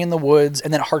Ben walking in the woods,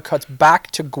 and then it hard cuts back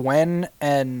to Gwen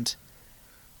and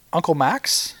Uncle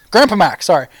Max, Grandpa Max.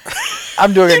 Sorry,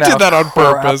 I'm doing it You now. did that on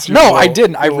Crap. purpose. you No, I little-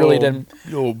 didn't. I you really little- didn't.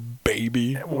 You little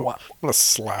baby. Wow. I'm going to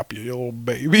slap you, you little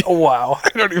baby. Wow, I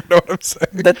don't even know what I'm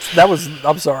saying. that was.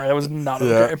 I'm sorry. That was not Yeah,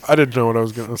 okay. I didn't know what I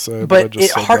was going to say, but I But just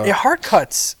it said hard that. it hard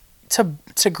cuts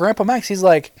to Grandpa Max. He's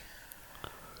like,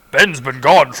 Ben's been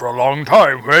gone for a long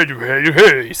time.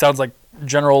 He sounds like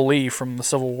General Lee from the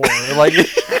Civil War. Like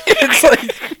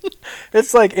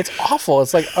it's awful.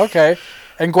 It's like, okay.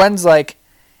 And Gwen's like,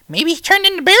 maybe he turned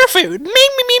into bear food. Me.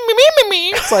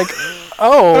 It's like,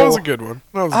 oh. That was a good one.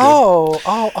 That was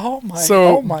good.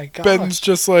 Oh my god. Ben's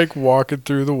just like walking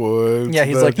through the woods. yeah,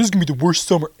 he's and like, this is gonna be the worst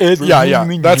summer ever. yeah,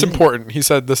 that's important. He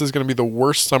said this is going to be the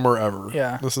worst summer ever.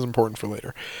 Yeah. This is important for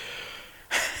later.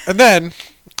 And then,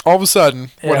 all of a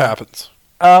sudden, what Yeah. happens?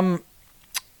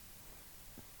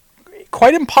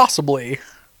 Quite impossibly,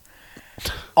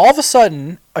 all of a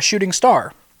sudden, a shooting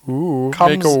star Ooh,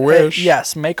 comes. make a wish.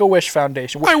 Yes, Make a Wish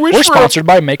Foundation. I wish We're for a- sponsored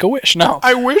by Make a Wish. No,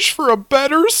 I wish for a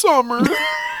better summer.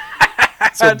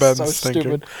 That's what Ben's so thinking.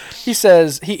 stupid. He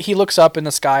says he looks up in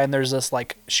the sky and there's this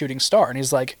like shooting star, and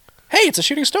he's like, "Hey, it's a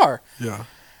shooting star." Yeah.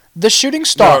 The shooting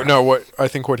star. No, I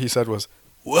think what he said was,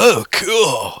 "Whoa,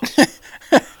 cool."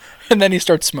 And then he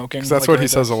starts smoking. 'Cause that's like what he right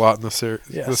says a lot in the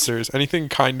Yes. this series. Anything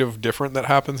kind of different that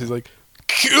happens, he's like,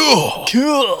 "Cool,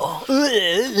 Cool. cool."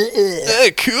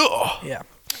 Yeah.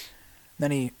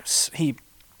 Then he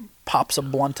pops a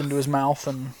blunt into his mouth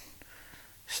and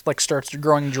like starts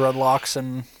growing dreadlocks,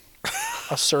 and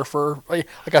a surfer like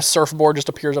a surfboard just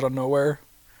appears out of nowhere.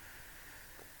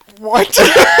 What?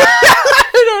 I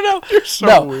don't know. You're so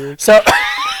no. weird. So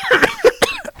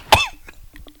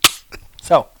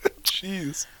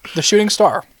Jeez. the shooting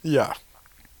star, Yeah.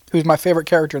 who's my favorite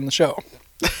character in the show,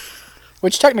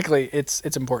 which technically it's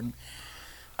important.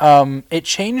 It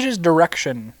changes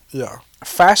direction Yeah.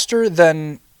 faster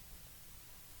than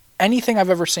anything I've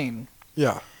ever seen.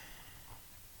 Yeah.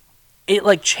 It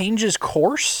like changes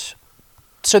course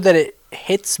so that it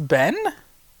hits Ben.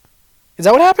 Is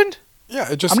that what happened?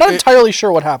 Yeah. It just. I'm not entirely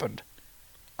sure what happened.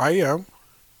 I am.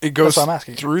 It goes what I'm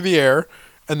asking. through the air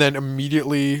and then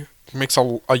immediately makes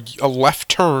a left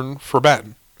turn for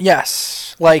Ben.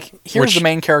 Yes. Like, here's Which- the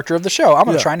main character of the show. I'm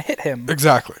going to Yeah. try and hit him.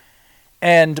 Exactly.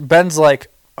 And Ben's like,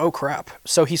 oh crap.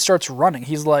 So he starts running.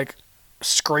 He's like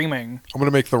screaming. I'm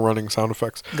gonna make the running sound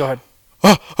effects. Go ahead.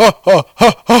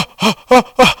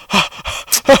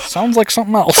 Sounds like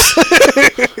something else.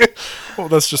 Well,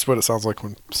 that's just what it sounds like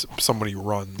when somebody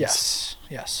runs. Yes.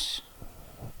 Yes.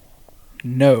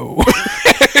 No.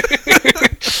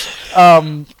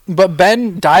 But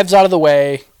Ben dives out of the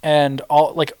way, and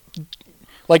all like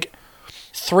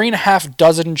 3.5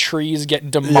 dozen trees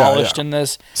get demolished yeah. in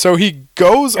this. So he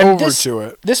goes And over this- to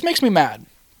it. This makes me mad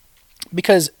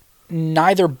because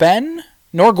neither Ben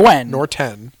nor Gwen Nor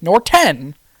 10. nor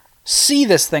 10 see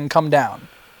this thing come down.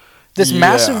 This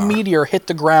massive Yeah. meteor hit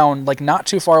the ground like not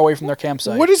too far away from their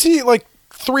campsite. What is he, like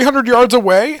 300 yards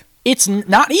away? It's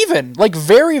not even like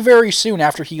very, very soon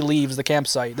after he leaves the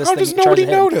campsite. This How thing does tries nobody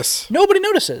to hit him. notice? Nobody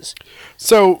notices.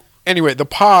 So, anyway, the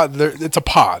pod, it's a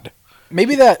pod.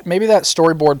 Maybe that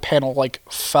storyboard panel like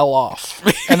fell off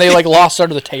and they like lost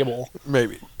under the table.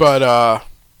 Maybe. But,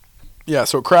 yeah,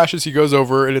 so it crashes, he goes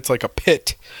over, and it's like a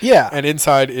pit. Yeah, And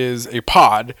inside is a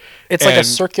pod. it's like a and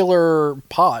circular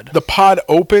pod. The pod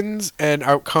opens, and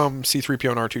out come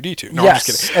C-3PO and R2-D2. No, I'm just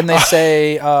Yes, kidding. and they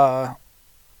say,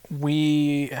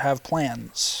 "We have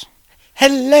plans."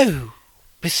 Hello,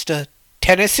 Mr.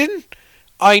 Tennyson.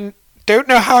 I don't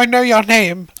know how I know your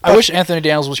name. I wish Anthony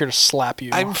Daniels was here to slap you.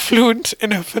 I'm fluent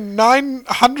in over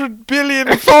 900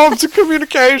 billion forms of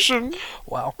communication.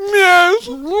 Wow. Yes.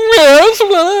 Yes.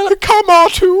 Come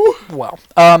R2. Wow.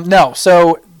 No.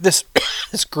 So this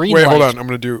this green Wait, light. hold on. I'm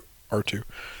going to do R2.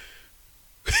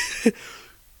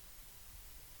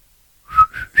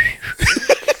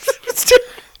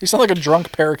 You sound like a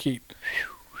drunk parakeet.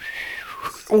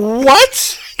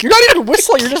 What? You're not even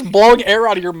whistling. You're just blowing air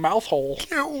out of your mouth hole.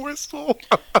 Can't whistle.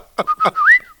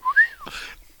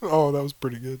 Oh, that was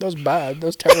pretty good. That was bad. That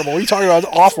was terrible. What are you talking about?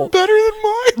 It's awful. Better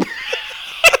than mine.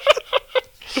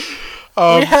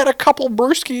 We had a couple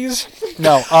brewskis.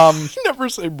 No. Never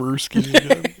say brewski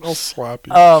again. I'll slap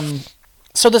you.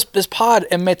 So this pod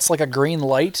emits like a green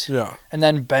light. Yeah. And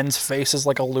then Ben's face is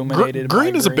like illuminated. by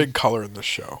Green is a big color in this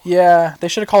show. Yeah, they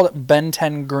should have called it Ben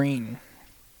 10 Green.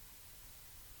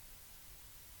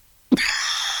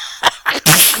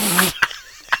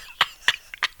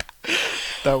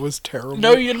 That was terrible.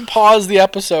 No, you didn't pause the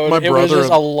episode. My It was brother-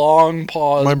 just a long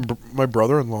pause. My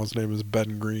brother-in-law's name is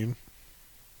Ben Green.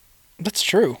 That's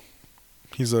true.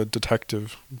 He's a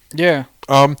detective. Yeah,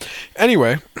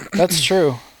 Anyway, that's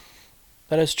true.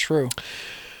 That is true.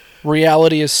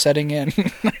 Reality is setting in.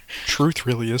 truth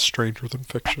really is stranger than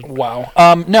fiction. Wow.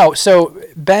 No, so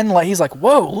Ben, he's like,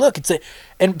 whoa, look, it's a...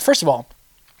 And first of all,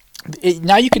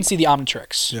 now you can see the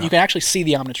Omnitrix. Yeah. You can actually see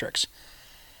the Omnitrix.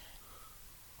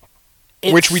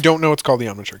 Which we don't know it's called the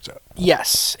Omnitrix yet.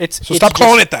 Yes. So stop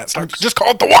calling it that. Just call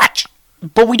it the watch.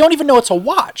 But we don't even know it's a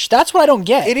watch. That's what I don't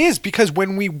get. It is, because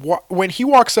when he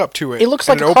walks up to it... It looks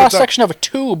and like a opens up- cross-section of a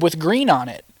tube with green on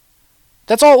it.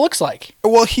 That's all it looks like.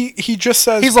 Well, he just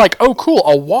says... He's like, oh, cool,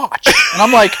 a watch. And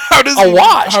I'm like, How does a he-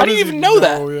 watch? how How do you does even he know know?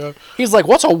 that? Yeah. He's like,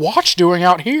 what's a watch doing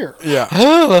out here? Yeah.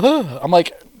 I'm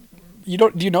like,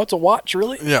 do you know it's a watch,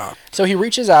 really? Yeah. So he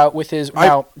reaches out with his...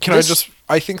 I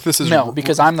think this is... No,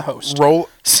 because I'm the host. So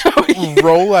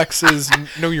Rolex is...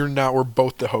 No, you're not. We're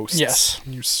both the hosts. Yes.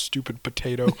 You stupid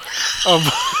potato.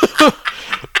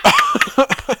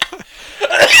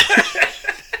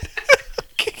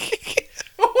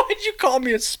 Why'd you call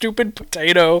me a stupid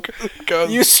potato?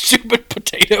 'Cause- You stupid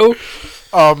potato.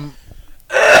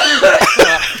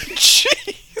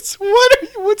 Jeez.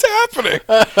 What's happening?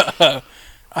 I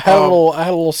had a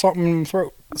little something in my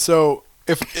throat. So,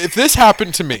 if this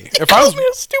happened to me... If I was... Me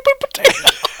a stupid potato.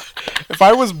 If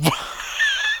I was...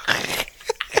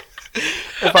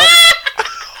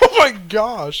 Oh my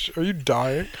gosh. Are you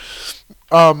dying?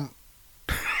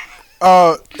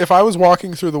 If I was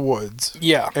walking through the woods...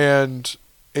 Yeah. And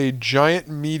a giant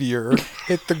meteor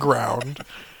hit the ground,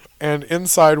 and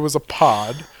inside was a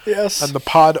pod, Yes. and the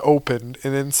pod opened,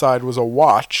 and inside was a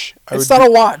watch. It's not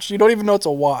a watch. You don't even know it's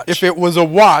a watch. If it was a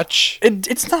watch,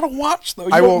 It's not a watch, though.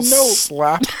 You I don't will know.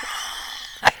 slap...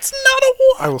 It's not a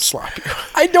watch. I will slap you.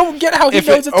 I don't get how he If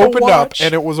knows it it's a opened up watch.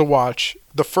 and it was a watch,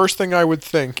 the first thing I would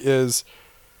think is,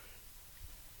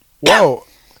 whoa,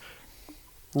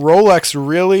 Rolex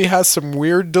really has some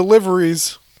weird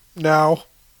deliveries now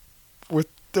with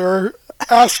their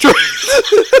Astro.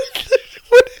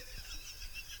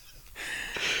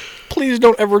 Please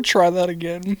don't ever try that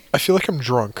again. I feel like I'm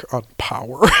drunk on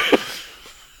power.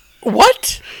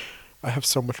 What? I have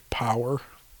so much power.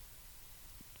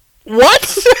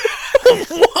 What?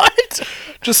 What?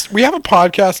 Just we have a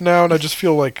podcast now, and I just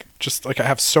feel like I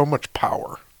have so much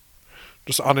power.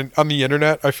 Just on the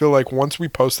internet, I feel like once we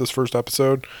post this first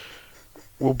episode,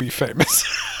 we'll be famous.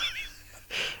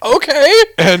 Okay.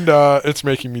 And it's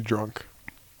making me drunk.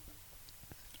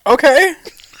 Okay.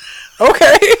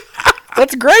 Okay.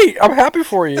 That's great. I'm happy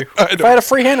for you. If I had a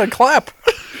free hand, I'd clap.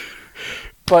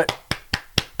 But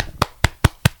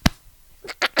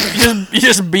you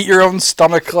just beat your own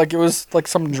stomach like it was like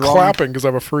some drum. Clapping because I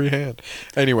have a free hand.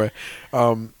 Anyway,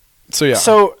 so yeah.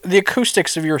 So the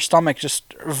acoustics of your stomach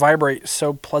just vibrate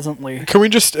so pleasantly. Can we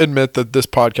just admit that this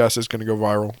podcast is going to go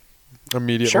viral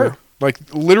immediately? Sure. Like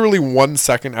literally 1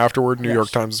 second afterward, New Yes. York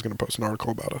Times is going to post an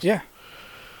article about us. Yeah.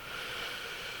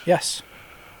 Yes.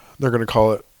 They're going to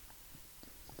call it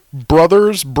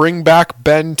 "Brothers Bring Back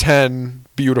Ben 10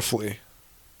 Beautifully."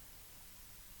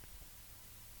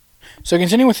 So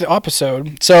continuing with the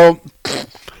episode, so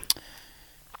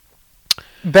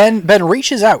Ben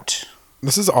reaches out.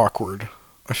 This is awkward.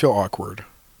 I feel awkward.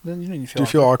 Then you don't even Do you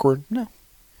feel awkward?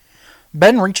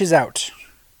 Ben reaches out.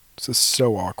 This is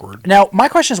so awkward. Now, my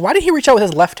question is, why did he reach out with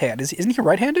his left hand? Isn't he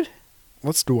right-handed?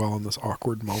 Let's dwell on this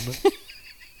awkward moment.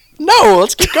 No,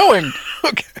 let's keep going.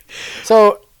 Okay.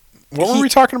 So, What were we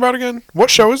talking about again? What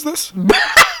show is this?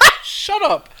 shut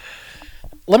up.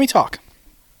 Let me talk.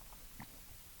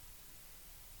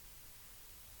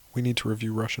 We need to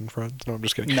review Russian Friends. No, I'm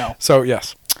just kidding. No. So,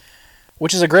 yes.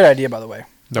 Which is a great idea, by the way.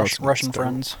 No, it's not. Russian It's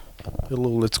terrible. friends. Hello,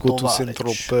 let's go to Tovarich.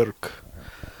 Central Park.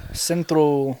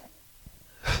 Central.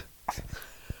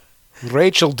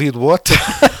 Rachel did what?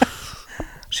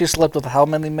 She slept with how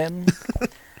many men?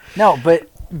 No, but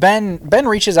Ben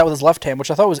reaches out with his left hand,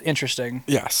 which I thought was interesting.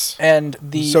 Yes. And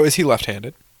So is he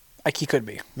left-handed? like he could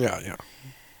be. Yeah.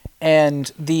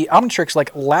 And the Omnitrix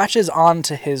like latches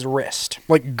onto his wrist.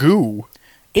 Like goo.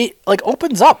 It like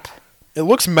opens up. It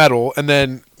looks metal, and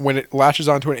then when it latches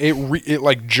onto it, it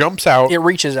like jumps out It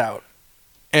reaches out.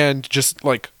 and just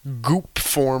like goop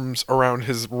forms around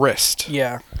his wrist.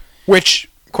 Yeah. Which,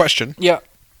 question, Yeah.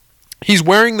 he's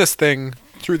wearing this thing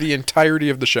through the entirety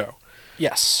of the show.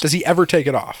 Yes. Does he ever take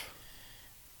it off?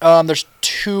 There's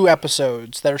 2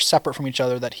 episodes that are separate from each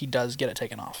other that he does get it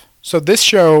taken off. So this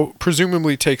show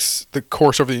presumably takes the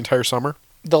course over the entire summer.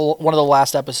 One of the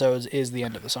last episodes is the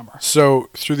end of the summer. So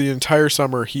through the entire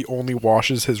summer, he only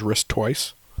washes his wrist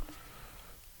twice.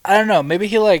 I don't know. Maybe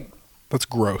he like That's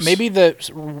gross. maybe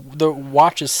the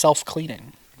watch is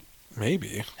self-cleaning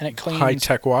Maybe. and it cleans.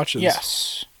 High-tech watches.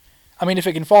 Yes. I mean, if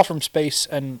it can fall from space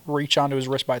and reach onto his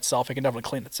wrist by itself, it can definitely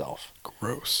clean itself.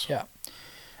 Gross. Yeah.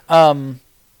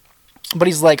 But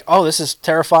he's like, "Oh, this is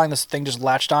terrifying. This thing just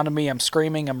latched onto me. I'm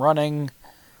screaming. I'm running." And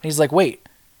he's like, "Wait,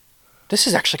 this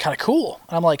is actually kind of cool."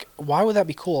 And I'm like, "Why would that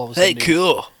be cool?" All of a sudden, dude?"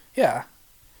 cool. Yeah.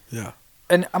 Yeah.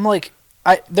 And I'm like,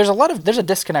 there's a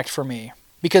disconnect for me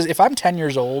because if I'm 10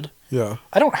 years old, Yeah.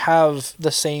 I don't have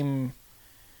the same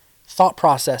thought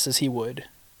process as he would.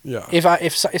 Yeah.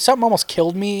 If something almost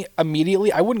killed me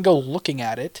immediately, I wouldn't go looking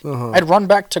at it. Uh-huh. I'd run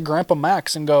back to Grandpa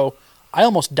Max and go, "I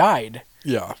almost died.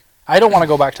 Yeah. I don't want to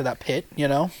go back to that pit," you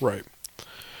know? Right.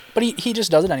 But he just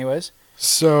does it anyways.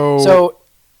 So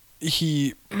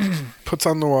he puts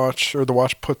on the watch, or the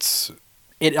watch puts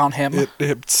It on him. it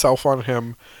itself on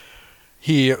him.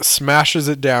 He smashes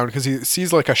it down because he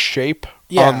sees like a shape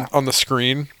Yeah. on the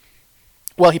screen.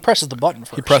 Well, he presses the button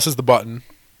first. He presses the button,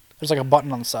 There's like a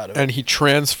button on the side of it. and he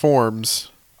transforms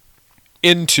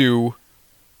into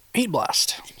Heat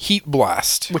Blast. Heat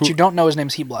Blast. Which you don't know his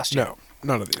name's Heat Blast yet. No,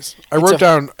 none of these. I It's wrote a-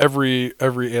 down every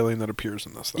alien that appears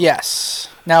in this. Though. Yes.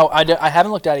 Now, I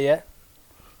haven't looked at it yet,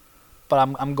 but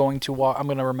I'm going to I'm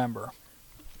going to remember.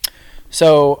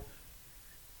 So,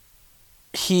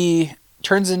 he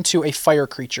turns into a fire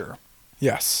creature.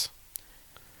 Yes.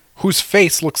 Whose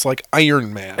face looks like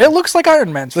Iron Man. It looks like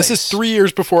Iron Man's This face. is 3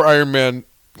 years before Iron Man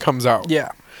comes out. Yeah.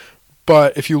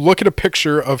 But if you look at a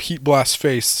picture of Heat Blast's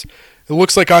face, it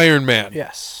looks like Iron Man.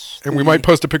 Yes. And we might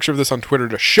post a picture of this on Twitter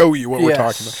to show you what we're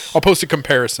talking about. Yes. I'll post a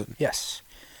comparison. Yes.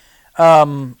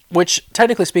 Which,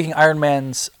 technically speaking, Iron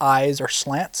Man's eyes are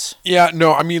slants. Yeah,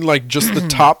 no, I mean like just the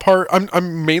top part.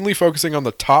 I'm mainly focusing on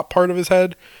the top part of his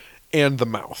head and the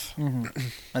mouth.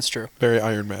 That's true. Very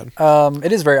Iron Man.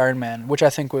 It is very Iron Man, which I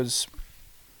think was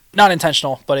not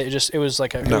intentional, but it was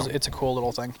like No. it's a cool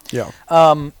little thing. Yeah.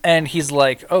 And he's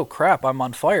like, "Oh crap, I'm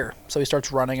on fire!" So he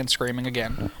starts running and screaming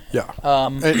again. Yeah.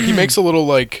 And he makes a little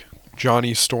like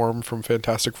Johnny Storm from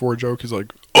Fantastic Four joke. He's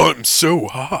like, "I'm so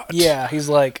hot." Yeah, he's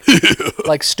like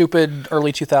like stupid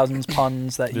early 2000s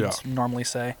puns that you Yeah. normally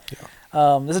say.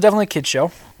 Yeah. This is definitely a kid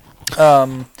show.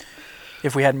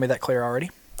 If we hadn't made that clear already,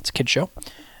 it's a kid show.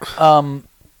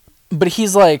 But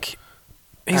he's like,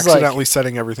 Accidentally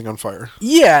setting everything on fire.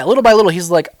 yeah, little by little, he's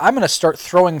like, I'm gonna start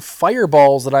throwing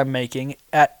fireballs that I'm making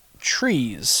at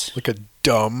trees, Like a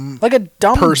dumb. like a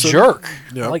dumb Person. jerk.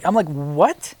 Yeah. Like I'm like,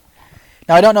 what?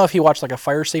 Now I don't know if he watched like a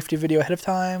fire safety video ahead of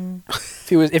time, if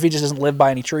he just doesn't live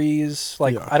by any trees.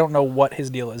 Like Yeah. I don't know what his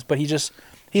deal is, but he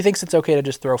thinks it's okay to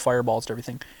just throw fireballs to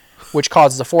everything, which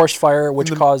causes a forest fire,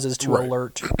 which causes to right.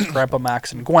 alert Grandpa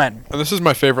Max and Gwen. And this is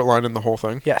my favorite line in the whole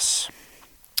thing. Yes.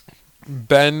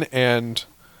 Ben and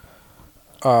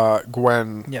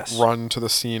Gwen Yes. run to the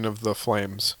scene of the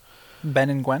flames. Ben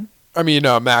and Gwen. I mean,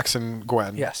 Max and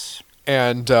Gwen. Yes.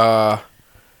 And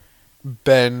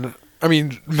Ben I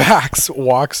mean, Max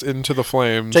walks into the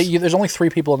flames. Jay, there's only 3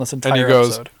 people in this and entire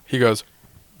episode. He goes,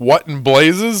 "What in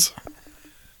blazes?"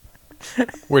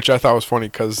 Which I thought was funny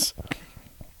because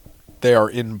they are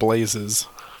in blazes.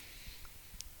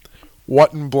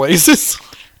 What in blazes?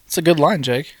 It's a good line,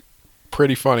 Jake.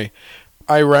 Pretty funny.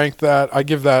 I rank that. I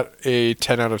give that a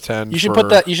 10 out of 10. You should put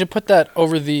that. You should put that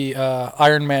over the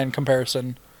Iron Man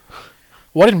comparison.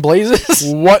 What in blazes?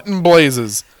 What in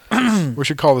blazes? We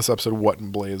should call this episode "What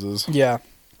in Blazes." Yeah.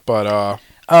 But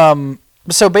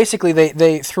So basically,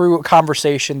 they through a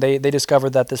conversation, they discovered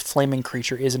that this flaming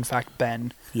creature is in fact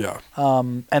Ben. yeah,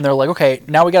 And they're like, okay,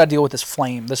 now we got to deal with this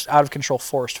flame, this out of control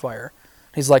forest fire.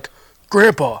 He's like,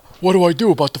 Grandpa, what do I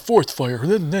do about the forest fire?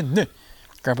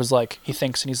 Grandpa's like, he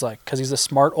thinks, and he's like, because he's a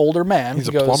smart older man. He's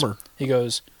he a goes, plumber. He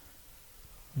goes,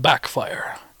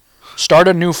 backfire, start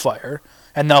a new fire,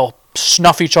 and they'll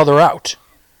snuff each other out.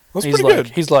 that's He's pretty like, good.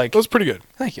 He's like, That was pretty good.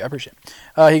 thank you, I appreciate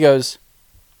it. He goes,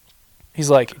 he's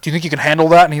like, do you think you can handle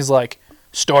that? And he's like,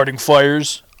 starting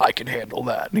fires, I can handle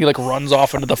that. And he like runs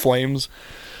off into the flames.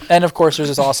 And of course, there's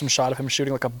this awesome shot of him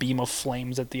shooting like a beam of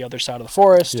flames at the other side of the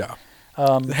forest. Yeah,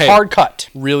 Hey. Hard cut.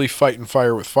 really fighting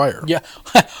fire with fire. Yeah.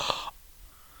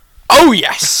 Oh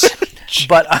yes.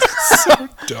 But So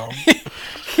dumb.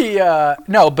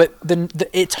 but then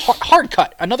it's hard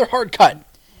cut. Another hard cut.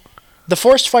 The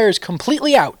forest fire is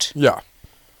completely out, Yeah,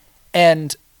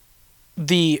 and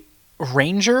the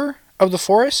ranger of the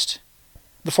forest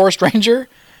ranger,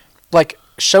 like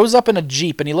shows up in a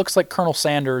Jeep, and he looks like Colonel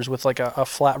Sanders with like a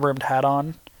flat brimmed hat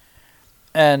on,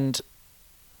 and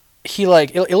he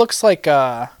like it looks like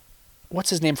what's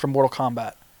his name from Mortal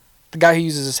Kombat, the guy who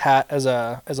uses his hat as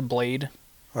a blade.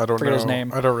 I don't Forget know. his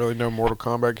name. I don't really know Mortal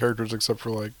Kombat characters except for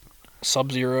like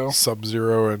Sub-Zero.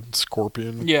 Sub-Zero and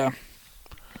Scorpion. Yeah.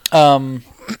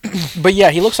 But yeah,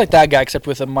 he looks like that guy except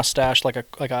with a mustache, like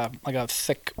a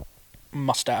thick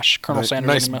mustache, Colonel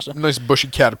Sanders mustache. Nice bushy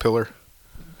caterpillar.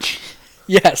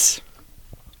 Yes.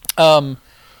 And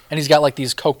he's got like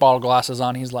these Coke bottle glasses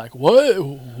on. He's like,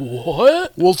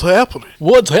 "What? What's happening?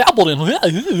 What's happening?"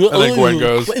 And then Gwen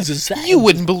goes, "What is this?" "You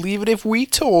wouldn't believe it if we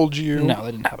told you." No,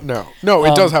 that didn't happen. No,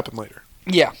 it does happen later.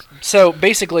 Yeah. So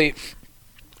basically,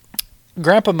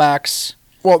 Grandpa Max.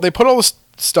 Well, they put all this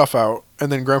stuff out,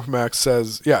 and then Grandpa Max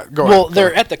says, "Yeah, go ahead." Well,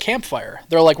 they're at the campfire.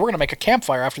 They're like, "We're gonna make a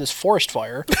campfire after this forest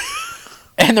fire."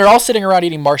 And they're all sitting around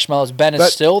eating marshmallows. Ben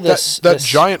is still this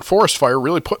giant forest fire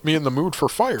really put me in the mood for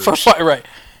fires. for fire, right?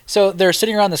 So they're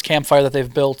sitting around this campfire that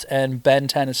they've built, and Ben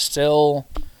 10 is still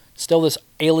this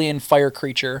alien fire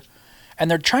creature, and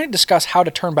they're trying to discuss how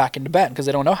to turn back into Ben because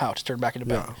they don't know how to turn back into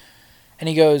Ben. Yeah. And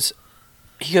he goes,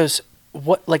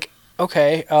 what? Like,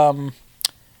 okay,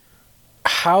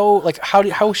 how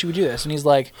should we do this? And he's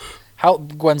like,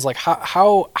 Gwen's like,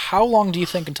 how long do you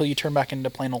think until you turn back into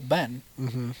plain old Ben?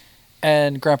 Mm-hmm.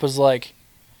 And Grandpa's like,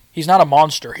 he's not a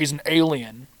monster, he's an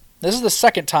alien. This is the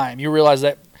second time you realize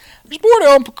that there's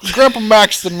more to Grandpa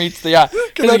Max than meets the eye.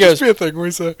 Can that just be a thing where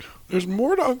we say, "There's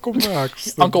more to Uncle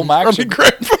Max"? Than Uncle Max?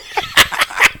 Grandpa.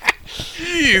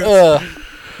 Jeez.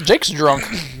 Jake's drunk.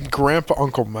 Grandpa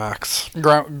Uncle Max.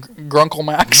 Grunkle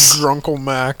Max. Grunkle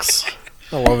Max.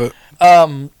 I love it.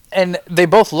 And they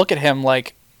both look at him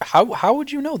like, how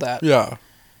would you know that? Yeah.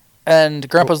 And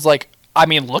Grandpa's like, I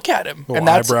mean, look at him. Little And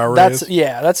that's eyebrow that's raise.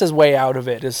 yeah, that's his way out of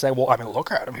it. Is say, well, I mean,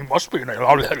 look at him. He must be an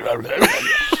alien.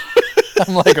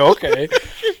 I'm like, okay.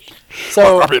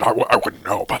 So I mean, I wouldn't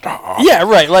know, but yeah,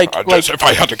 right. Like if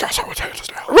I had to guess, I would say it's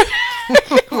an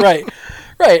alien.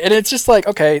 right. And it's just like,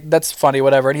 okay, that's funny,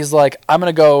 whatever. And he's like,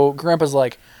 Grandpa's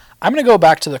like, I'm gonna go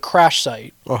back to the crash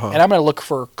site, and I'm gonna look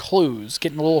for clues,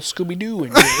 getting a little Scooby Doo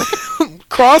in here.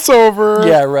 Crossover.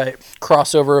 Yeah, right.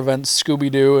 Crossover events, Scooby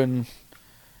Doo and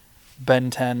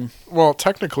Ben 10. Well,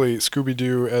 technically, Scooby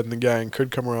Doo and the gang could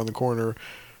come around the corner,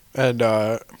 and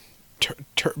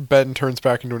Ben turns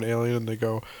back into an alien, and they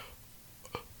go,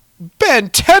 "Ben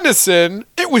Tennyson,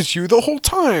 it was you the whole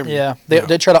time." Yeah,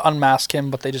 they try to unmask him,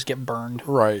 but they just get burned.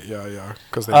 Right. Yeah.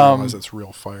 Because they realize it's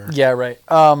real fire. Yeah, right.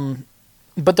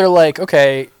 But they're like,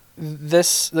 okay,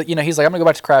 he's like, I'm gonna go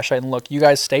back to crash site and look. You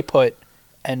guys stay put,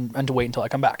 and to wait until I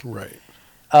come back. Right.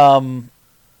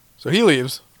 So he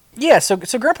leaves. Yeah, so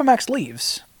Grandpa Max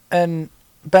leaves, and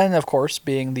Ben, of course,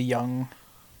 being the young,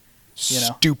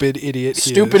 Stupid idiot.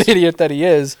 idiot that he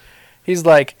is, he's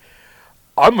like,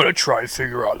 I'm gonna try to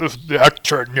figure out if I can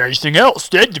turn anything else.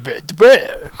 And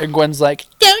Gwen's like,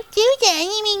 Don't do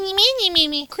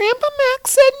that. Grandpa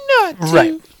Max said not to.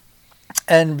 right.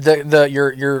 And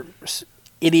your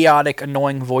idiotic,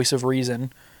 annoying voice of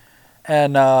reason,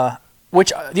 and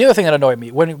which the other thing that annoyed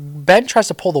me when Ben tries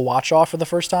to pull the watch off for the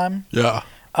first time. Yeah.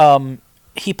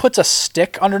 he puts a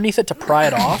stick underneath it to pry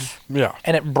it off. Yeah.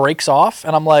 And it breaks off,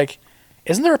 and I'm like,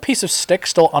 isn't there a piece of stick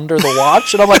still under the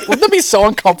watch? And I'm like, wouldn't that be so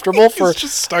uncomfortable for It's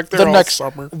just stuck there all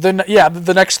summer.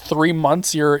 The next 3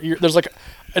 months, you're there's like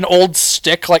an old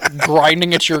stick like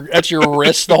grinding at your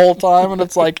wrist the whole time, and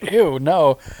it's like, ew,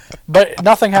 no. But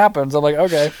nothing happens. I'm like,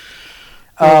 okay.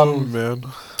 Oh man.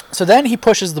 So then he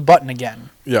pushes the button again.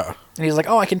 Yeah. And he's like,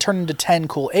 oh, I can turn into 10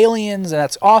 cool aliens, and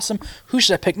that's awesome. Who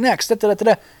should I pick next? Da, da, da,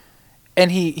 da, da.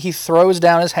 And he throws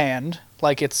down his hand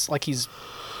like it's like he's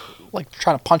like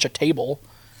trying to punch a table.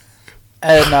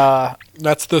 And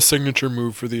that's the signature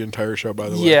move for the entire show, by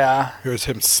the way. Yeah. Here's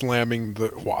him slamming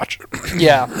the watch.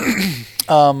 Yeah.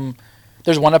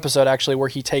 There's one episode actually where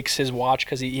he takes his watch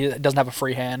because he doesn't have a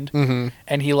free hand,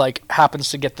 and he like happens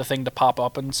to get the thing to pop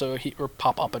up, and so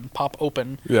pop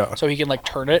open. Yeah. So he can like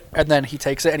turn it, and then he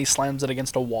takes it and he slams it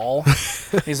against a wall.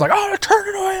 He's like, "Oh, turn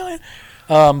it, alien!"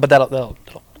 But that'll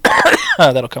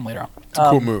that'll come later on. It's a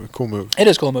cool move. Cool move. It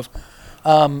is a cool move.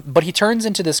 But he turns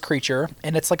into this creature,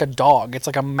 and it's like a dog. It's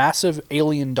like a massive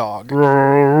alien dog.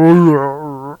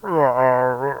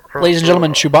 Ladies and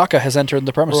gentlemen, Chewbacca has entered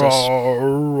the premises.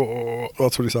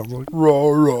 That's what he sounds like.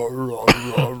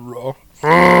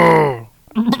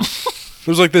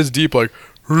 There's like this deep like.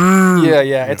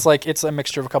 Yeah. It's a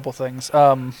mixture of a couple things.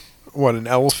 What, an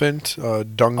elephant, a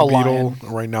dung A beetle, lion. a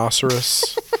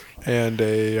rhinoceros, and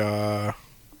a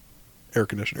air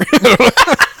conditioner.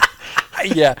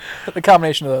 Yeah, the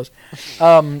combination of those.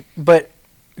 But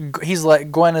he's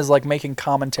like, Gwen is like making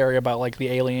commentary about like the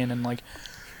alien and like,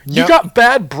 you No. got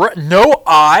bad breath, no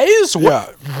eyes. Yeah.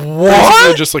 What?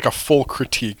 Basically just like a full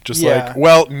critique. Just Yeah. like,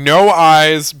 well, no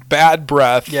eyes, bad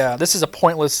breath. Yeah, this is a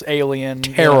pointless alien.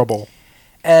 Terrible.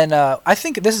 And I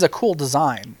think this is a cool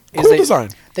design. Cool design.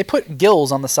 They put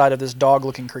gills on the side of this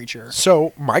dog-looking creature.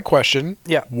 So, my question.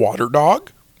 Yeah. Water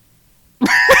dog?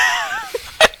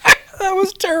 That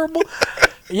was terrible.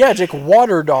 Yeah, Jake,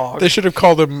 water dog. They should have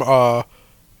called him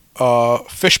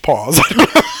fish paws.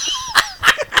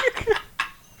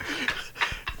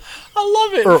 I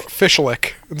love it. Or fish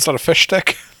lick instead of fish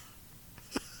stick.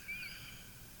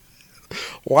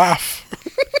 Laugh.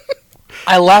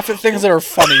 I laugh at things that are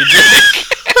funny, Jake.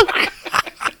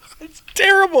 It's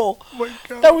terrible. Oh my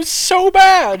God. That was so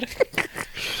bad.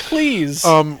 Please.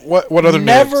 What other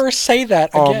Never names? say that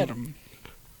again.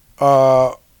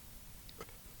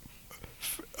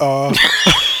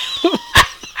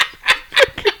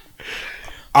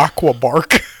 Aqua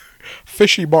bark.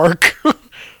 Fishy bark.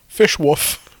 Fish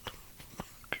wolf.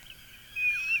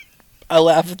 I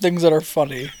laugh at things that are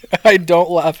funny. I don't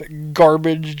laugh at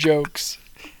garbage jokes.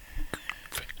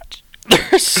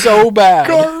 They're so bad.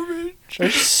 Garbage. They're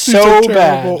These so are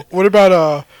terrible. bad. What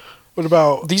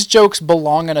about These jokes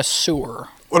belong in a sewer.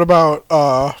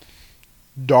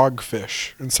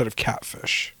 dogfish instead of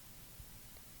catfish?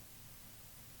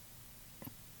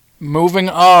 Moving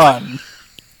on.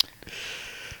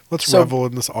 Let's So- revel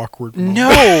in this awkward moment.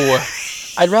 No.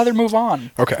 I'd rather move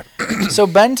on. Okay. So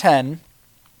Ben 10,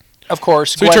 of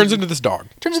course. So he turns into this dog.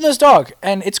 Turns into this dog,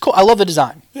 and it's cool. I love the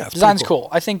design. Yeah, it's Design's pretty cool.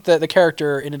 I think that the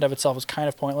character in and of itself is kind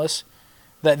of pointless.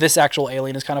 That this actual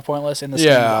alien is kind of pointless in this.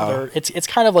 Yeah. It's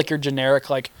kind of like your generic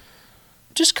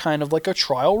just kind of like a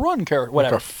trial run character.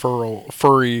 Whatever. Like a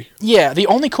furry. Yeah. The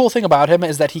only cool thing about him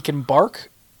is that he can bark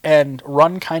and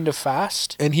run kind of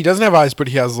fast. And he doesn't have eyes, but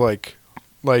he has like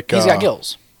He's got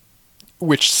gills.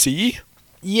 Which see?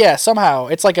 Yeah. Somehow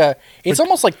it's it's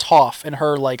almost like Toph in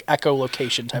her like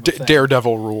echolocation type of thing.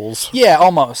 Daredevil rules. Yeah,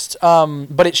 almost.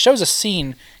 But it shows a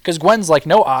scene because Gwen's like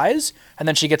no eyes, and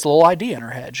then she gets a little ID in her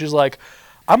head. She's like,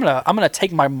 I'm gonna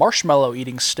take my marshmallow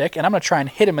eating stick and I'm gonna try and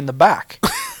hit him in the back.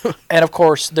 And of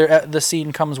course, the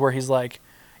scene comes where he's like,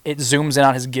 it zooms in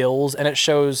on his gills and it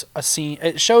shows a scene.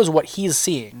 It shows what he's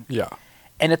seeing. Yeah.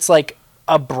 And it's like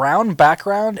a brown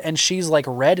background, and she's like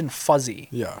red and fuzzy.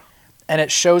 Yeah. And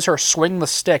it shows her swing the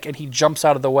stick, and he jumps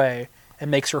out of the way and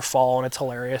makes her fall, and it's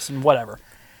hilarious and whatever.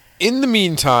 In the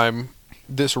meantime,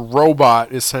 this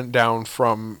robot is sent down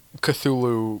from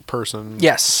Cthulhu person.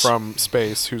 Yes. From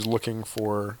space, who's looking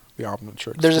for the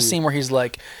Omnitrix. There's a scene where he's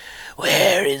like,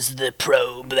 Where is the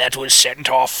probe that was sent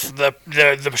off the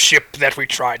ship that we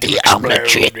tried to The explode?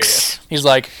 Omnitrix. he's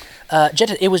like,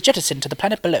 it was jettisoned to the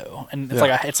planet below, and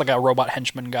it's like a robot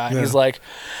henchman guy. And he's like,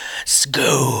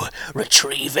 Go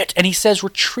retrieve it. and he says,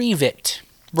 retrieve it.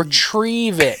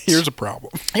 Here's a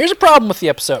problem. Here's a problem with the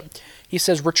episode. He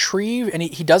says retrieve, and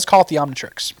he does call it the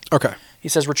Omnitrix. Okay. He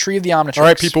says retrieve the Omnitrix. All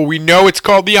right, people. We know it's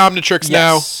called the Omnitrix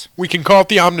Yes. now. We can call it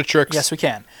the Omnitrix. Yes, we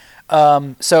can.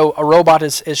 So a robot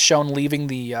is shown leaving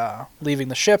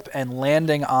the ship and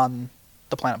landing on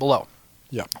the planet below.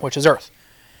 Yeah. Which is Earth.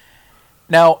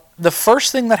 Now, the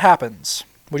first thing that happens,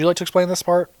 would you like to explain this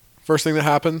part? First thing that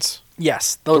happens,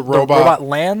 Yes. The The robot- robot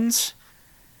lands,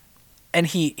 and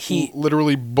he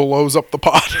literally blows up the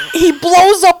pod. he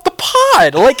blows up the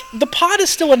pod. Like, the pod is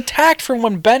still intact from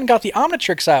when Ben got the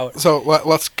Omnitrix out. So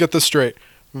let's get this straight.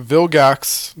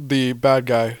 Vilgax, the bad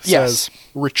guy, Yes. says,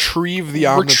 retrieve the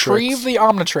Omnitrix. Retrieve the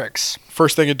Omnitrix.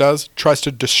 First thing it does, tries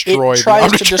to destroy It the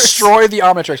tries Omnitrix. to destroy the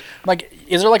Omnitrix. Like,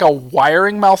 is there like a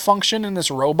wiring malfunction in this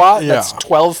robot that's Yeah.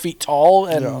 12 feet tall?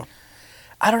 And Yeah.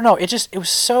 I don't know. It was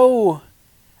so.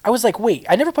 I was like, wait,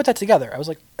 I never put that together. I was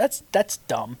like, that's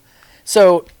dumb.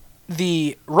 So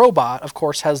the robot, of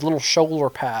course, has little shoulder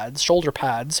pads,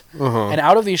 Uh-huh. and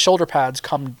out of these shoulder pads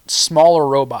come smaller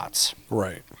robots.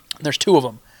 Right. There's 2 of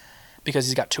them because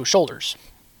he's got 2 shoulders,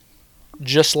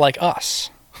 just like us,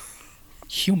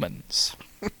 humans.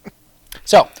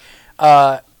 So,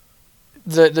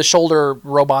 the shoulder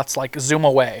robots like zoom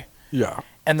away, Yeah.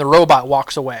 and the robot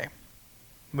walks away.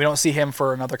 We don't see him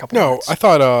for another couple. No, minutes.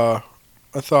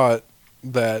 I thought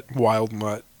that Wild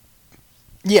Mutt.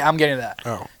 Yeah, I'm getting to that.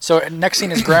 Oh. So next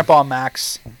scene is Grandpa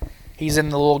Max. He's in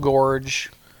the little gorge,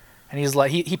 and he's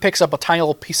like, he picks up a tiny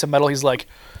little piece of metal. He's like,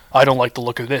 I don't like the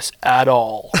look of this at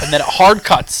all. And then it hard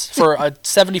cuts for a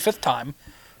 75th time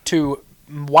to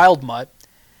Wild Mutt,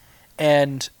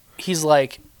 and he's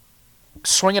like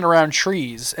swinging around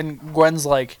trees, and Gwen's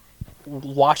like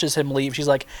watches him leave. She's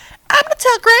like, I'm gonna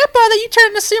tell Grandpa that you turned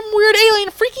into some weird alien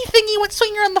freaky thing. You went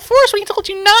swinging around the forest when he told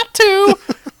you not to.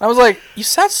 I was like, you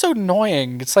sound so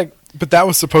annoying. It's like, But that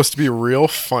was supposed to be a real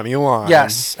funny line.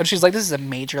 yes. And she's like, this is a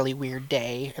majorly weird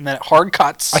day. And then it hard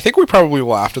cuts. I think we probably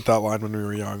laughed at that line when we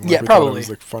were young. Like, Yeah, we probably. Thought it was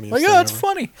like funniest like, thing oh, that's ever.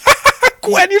 funny.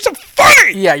 Gwen, you're so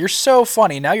funny. Yeah, you're so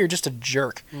funny. Now you're just a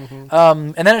jerk. Mm-hmm.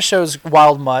 And then it shows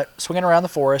Wild Mutt swinging around the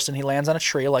forest, and he lands on a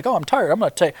tree. Like, oh, I'm tired. I'm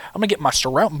gonna get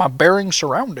my bearing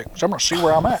surroundings. I'm gonna see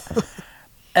where I'm at.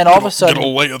 And all of a sudden, Get a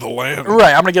lay of the land.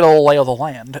 right, I'm gonna get a little lay of the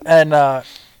land. And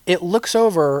it looks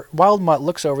over. Wild Mutt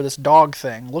looks over this dog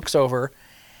thing. Looks over,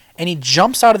 and he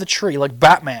jumps out of the tree like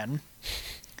Batman.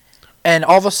 And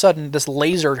all of a sudden, this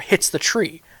laser hits the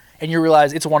tree, and you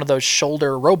realize it's one of those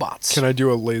shoulder robots. Can I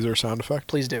do a laser sound effect?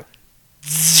 Please do.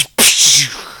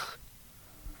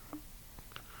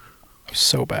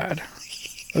 So bad.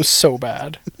 It was so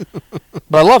bad.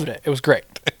 But I loved it. It was great.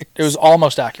 It was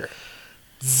almost accurate.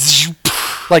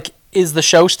 Like, is the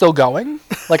show still going?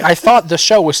 Like, I thought the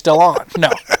show was still on. No.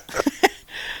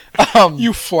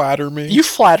 You flatter me. You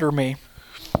flatter me.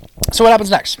 So what happens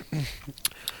next?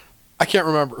 I can't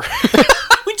remember.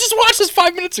 We just watched this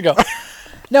 5 minutes ago.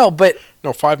 No, but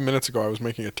No, 5 minutes ago I was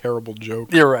making a terrible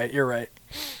joke. you're right.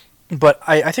 But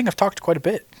I think I've talked quite a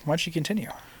bit. Why don't you continue?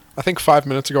 I think 5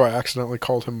 minutes ago I accidentally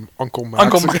called him Uncle Max.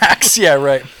 Uncle again. Max, yeah,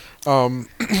 right.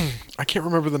 I can't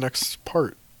remember the next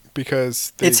part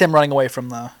because It's him running away from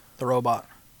the robot.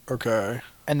 Okay,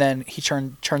 And then he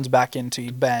turns back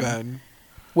into Ben.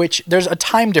 which there's a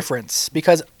time difference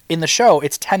because in the show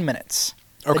it's 10 minutes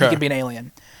that Okay. he could be an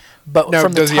alien. But Now,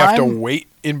 from the does time, he have to wait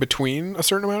in between a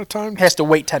certain amount of time? he has to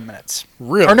wait 10 minutes.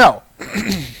 Really? Or no.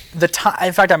 The time,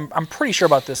 in fact, I'm pretty sure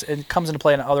about this. It comes into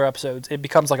play in other episodes. It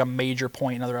becomes like a major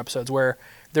point in other episodes where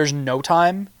there's no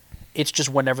time. It's just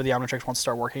whenever the Omnitrix wants to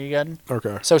start working again.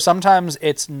 Okay. So sometimes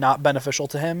it's not beneficial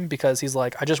to him because he's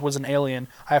like, I just was an alien.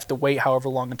 I have to wait however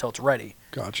long until it's ready.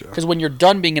 Gotcha. Because when you're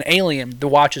done being an alien, the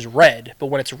watch is red. But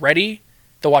when it's ready,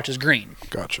 the watch is green.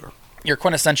 Gotcha. Your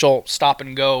quintessential stop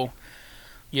and go,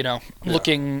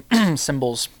 looking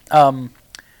symbols.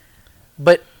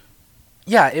 But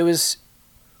yeah, it was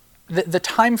the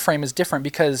time frame is different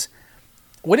because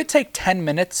would it take 10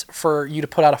 minutes for you to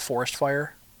put out a forest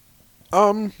fire?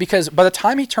 Because by the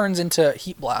time he turns into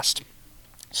Heat Blast,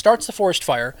 starts the forest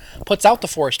fire, puts out the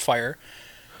forest fire,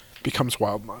 Becomes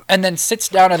Wild Mutt. and then sits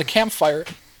down at a campfire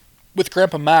with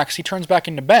Grandpa Max, he turns back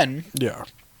into Ben. Yeah.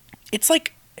 It's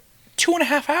like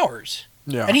 2.5 hours.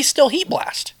 Yeah. And he's still Heat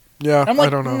Blast. Yeah. And I'm like, I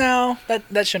don't know. no,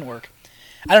 that shouldn't work.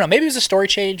 I don't know. Maybe it was a story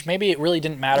change. Maybe it really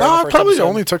didn't matter. in the No, it first probably episode.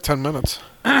 only took 10 minutes.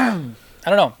 I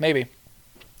don't know. Maybe.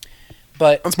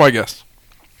 But That's my guess.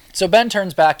 so Ben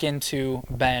turns back into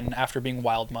Ben after being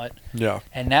Wild Mutt, Yeah.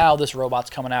 and now this robot's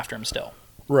coming after him still.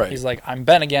 Right. He's like, I'm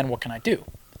Ben again. What can I do?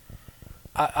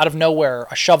 Out of nowhere,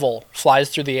 a shovel flies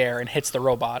through the air and hits the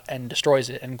robot and destroys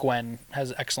it. And Gwen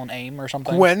has excellent aim or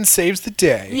something. Gwen saves the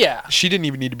day. Yeah. She didn't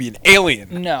even need to be an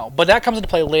alien. No, but that comes into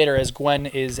play later as Gwen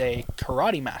is a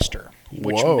karate master,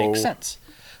 which Whoa. makes sense.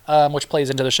 Which plays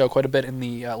into the show quite a bit in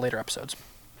the later episodes.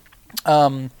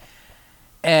 So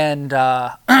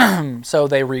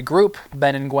they regroup.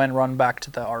 Ben and Gwen run back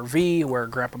to the RV where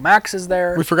Grandpa Max is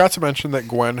there. We forgot to mention that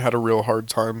Gwen had a real hard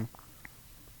time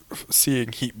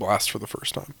seeing Heat Blast for the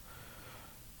first time.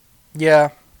 Yeah.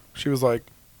 She was like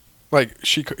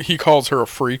he calls her a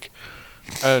freak,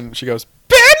 and she goes,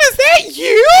 "Ben, is that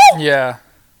you?" Yeah.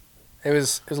 It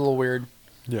was a little weird.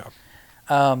 Yeah.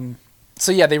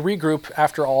 So yeah, they regroup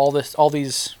after all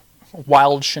these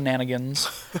wild shenanigans,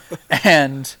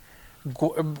 and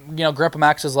Grandpa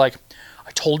Max is like,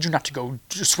 "I told you not to go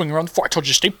swing around the floor. I told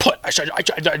you to stay put.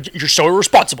 You're so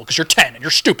irresponsible because you're 10 and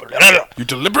you're stupid." You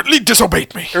deliberately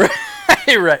disobeyed me.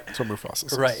 Right. That's what Mufasa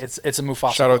says. Right. It's a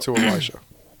Mufasa. Shout out to Elisha.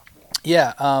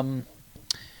 Yeah.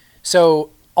 So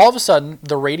all of a sudden,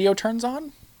 the radio turns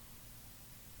on.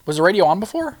 Was the radio on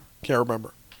before? Can't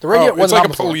remember. The radio it's wasn't like on a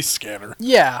before. police scanner.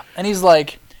 Yeah, and he's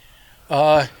like,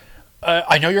 I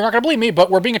know you're not gonna believe me, but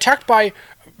we're being attacked by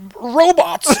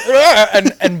robots.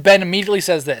 and Ben immediately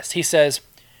says this. He says,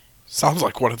 Sounds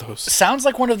like one of those. "Sounds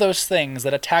like one of those things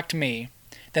that attacked me."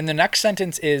 Then the next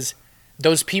sentence is,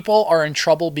 "Those people are in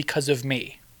trouble because of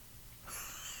me."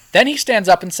 Then he stands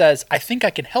up and says, "I think I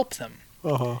can help them."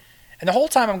 Uh-huh. And the whole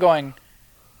time I'm going,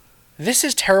 this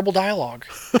is terrible dialogue.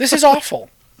 This is awful.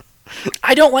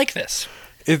 I don't like this.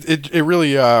 It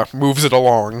really moves it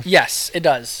along. Yes, it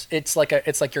does. It's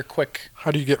like your quick. How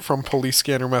do you get from police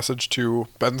scanner message to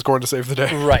Ben's going to save the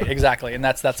day? Right, exactly, and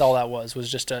that's all that was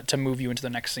just to move you into the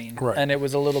next scene. Right. And it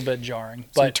was a little bit jarring,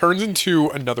 So he but turns into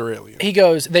another alien. he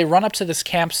goes. They run up to this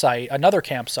campsite, another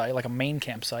campsite, like a main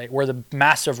campsite, where the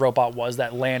massive robot was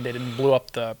that landed and blew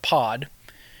up the pod.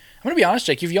 I'm gonna be honest,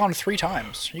 Jake. You've yawned 3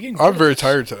 times. You're getting I'm very close.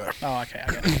 tired today. Oh, okay.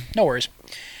 I get it. No worries.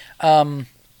 And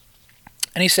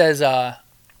he says,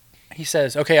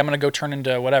 "Okay, I'm gonna go turn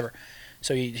into whatever."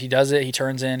 So he does it. He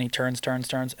turns in. He turns,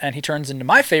 and he turns into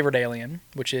my favorite alien,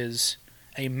 which is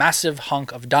a massive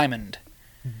hunk of Diamond.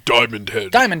 Diamond Head.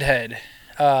 Diamond Head,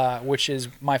 which is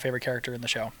my favorite character in the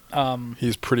show.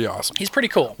 He's pretty awesome. He's pretty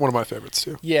cool. One of my favorites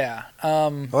too. Yeah. I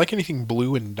like anything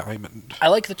blue and diamond. I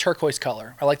like the turquoise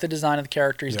color. I like the design of the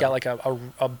character. He's Yeah. got like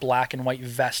a black and white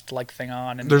vest like thing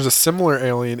on. And There's a similar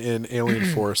alien in Alien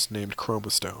Force named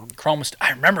Chromastone. I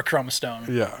remember Chromastone.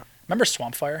 Yeah. Remember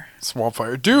Swampfire?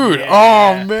 Swampfire. Dude, Yeah.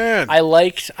 oh man.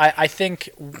 I think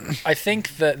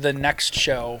the next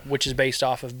show, which is based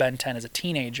off of Ben 10 as a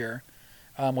teenager,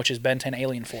 which is Ben 10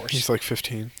 Alien Force. He's like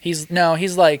 15. He's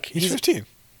 15.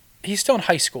 He's still in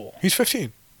high school. He's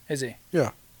 15. Is he?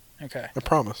 Yeah. Okay. I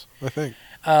promise. I think.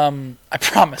 I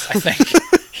promise, I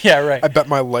think. Yeah, right. I bet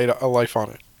my life on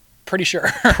it. Pretty sure.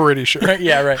 Pretty sure.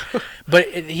 Yeah, right. But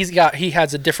he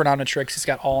has a different Omnitrix. He's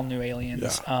got all new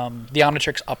aliens. Yeah. The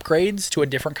Omnitrix upgrades to a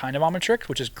different kind of Omnitrix,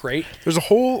 which is great. There's a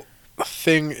whole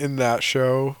thing in that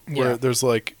show where Yeah. there's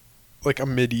like a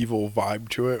medieval vibe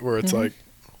to it, where it's like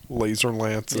laser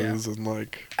lances and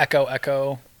like.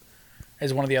 Echo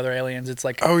is one of the other aliens. It's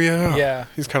like Oh yeah. Yeah.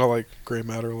 He's kind of like gray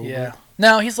matter a little yeah. bit.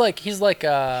 No, he's like He's like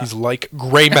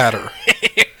gray matter.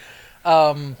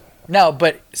 no,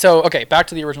 but so okay, back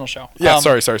to the original show. Yeah.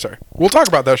 Sorry. We'll talk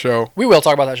about that show. We will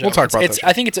talk about that show. We'll talk about it's, that show.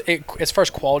 I think as far as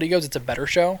quality goes, it's a better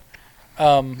show.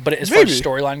 But as far Maybe. as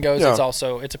storyline goes, Yeah.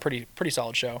 it's a pretty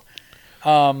solid show.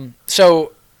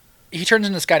 So he turns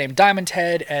into this guy named Diamond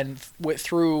Head, and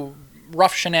through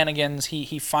rough shenanigans,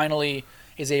 he finally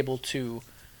is able to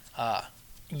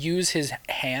use his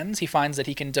hands. He finds that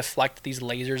he can deflect these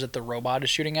lasers that the robot is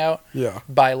shooting out Yeah.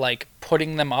 by like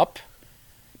putting them up,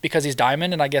 because he's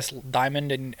Diamond, and I guess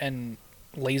Diamond and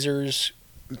lasers.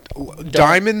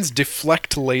 Diamonds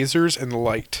deflect lasers and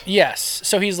light. Yes.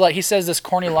 So he says this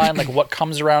corny line like, "What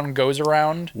comes around goes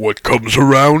around." What comes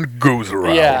around goes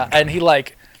around. Yeah, and he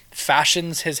like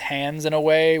fashions his hands in a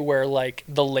way where like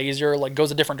the laser like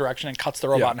goes a different direction and cuts the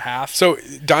robot in half. So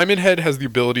Diamond Head has the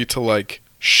ability to like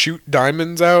shoot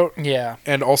diamonds out Yeah.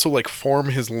 and also like form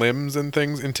his limbs and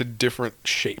things into different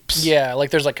shapes. Yeah, like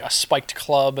there's like a spiked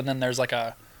club, and then there's like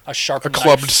a sharp A knife.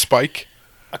 clubbed spike.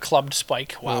 A clubbed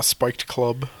spike. Wow. A spiked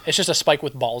club. It's just a spike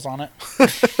with balls on it.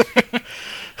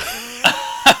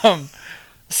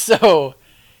 So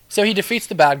he defeats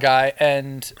the bad guy,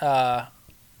 and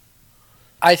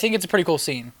I think it's a pretty cool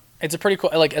scene. It's a pretty cool,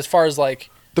 like, as far as like.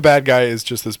 The bad guy is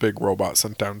just this big robot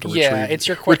sent down to retrieve. Yeah, it's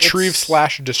your retrieve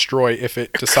 / destroy if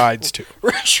it decides to.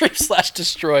 Retrieve /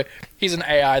 destroy. He's an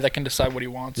AI that can decide what he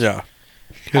wants. Yeah.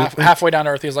 Halfway down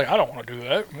to Earth, he's like, I don't want to do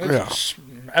that. Yeah.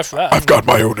 F that. I've got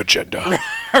my own agenda.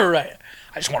 Right.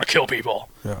 I just want to kill people.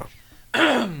 Yeah.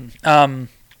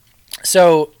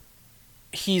 So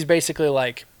he's basically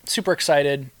like super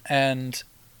excited, and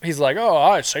he's like, "Oh,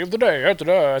 I saved the day,"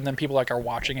 and then people like are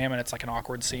watching him, and it's like an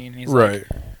awkward scene. And he's Right.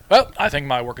 like, "Well, I think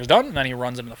my work is done," and then he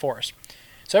runs into the forest.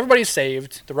 So everybody's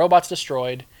saved, the robot's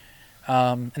destroyed,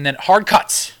 and then hard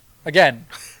cuts again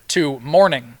to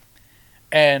morning,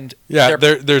 and Yeah,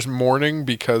 there's mourning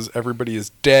because everybody is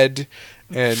dead,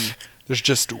 and There's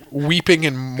just weeping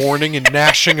and mourning and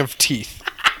gnashing of teeth.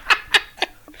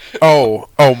 Oh,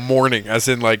 mourning, as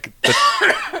in like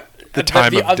the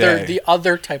time of day. The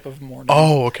other type of mourning.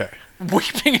 Oh, okay.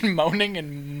 Weeping and moaning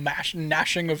and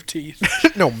gnashing of teeth.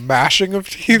 No, mashing of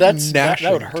teeth. That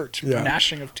would hurt. Yeah.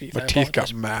 Gnashing of teeth. My teeth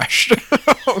got mashed.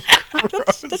 Oh,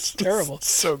 gross. That's terrible.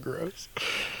 So gross.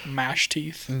 Mash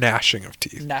teeth. Gnashing of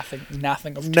teeth. Nothing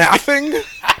of teeth. Nothing?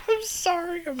 I'm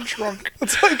sorry, I'm drunk.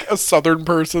 It's like a southern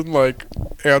person like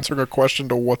answering a question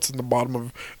to what's in the bottom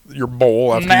of your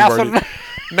bowl after you've already...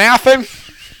 Nothing.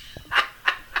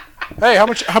 Hey, how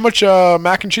much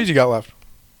mac and cheese you got left?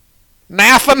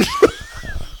 Nothing. Is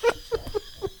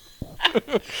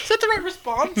that the right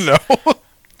response? No.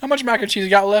 How much mac and cheese you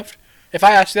got left? If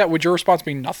I asked you that, would your response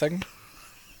be nothing?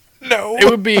 No. It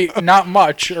would be not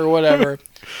much or whatever.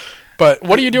 But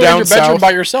what are you doing in your bedroom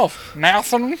by yourself?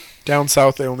 Nothing. Down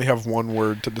south, they only have one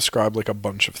word to describe like a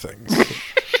bunch of things.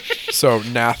 So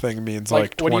nothing means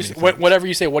like 20 things. Whatever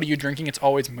you say, what are you drinking? It's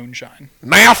always moonshine.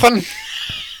 Nothing.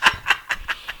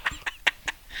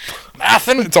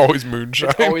 Nothing. It's always moonshine.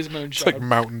 It's always moonshine. It's like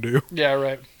Mountain Dew. Yeah,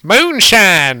 right.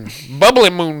 Moonshine. Bubbly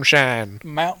moonshine.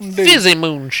 Mountain Dew. Fizzy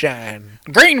moonshine.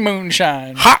 Green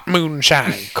moonshine. Hot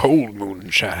moonshine. Cold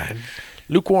moonshine.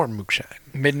 Lukewarm moonshine.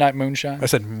 Midnight moonshine. I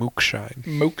said mookshine.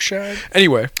 Mookshine.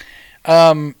 Anyway.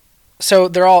 So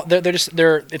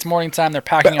it's morning time. They're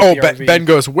packing up the RV. Ben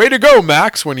goes, "Way to go,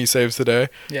 Max!" when he saves the day.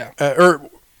 Yeah.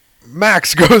 Or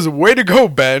Max goes, "Way to go,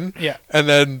 Ben!" Yeah. And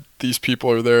then these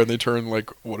people are there, and they turn like,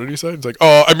 "What did he say?" It's like,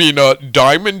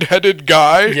 diamond-headed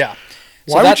guy." Yeah.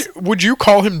 Why would you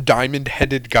call him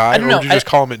diamond-headed guy? I don't know. Or would you just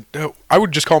call him I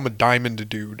would just call him a diamond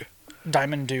dude.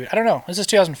 Diamond dude. I don't know. This is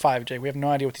 2005, Jake. We have no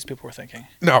idea what these people were thinking.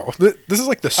 No, this is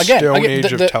like the Stone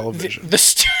Age of television.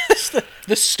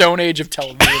 The Stone Age of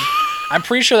television. I'm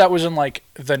pretty sure that was in like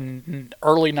the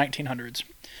early 1900s.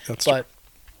 That's true.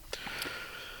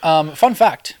 Fun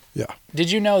fact. Yeah.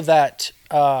 Did you know that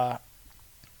I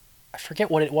forget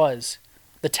what it was.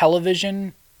 The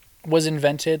television was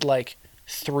invented like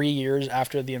 3 years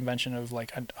after the invention of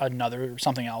like another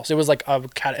something else. It was like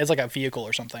it's like a vehicle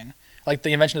or something. Like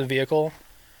the invention of the vehicle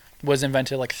was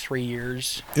invented like 3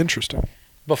 years Interesting.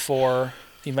 before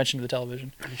the invention of the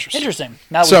television. Interesting.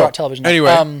 Now that we brought television.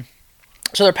 Anyway.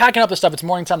 So they're packing up the stuff. It's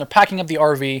morning time. They're packing up the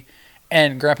RV,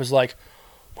 and Grandpa's like,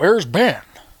 "Where's Ben?"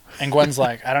 And Gwen's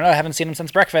like, "I don't know. I haven't seen him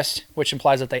since breakfast," which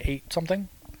implies that they ate something.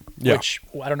 Yeah. Which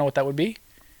I don't know what that would be.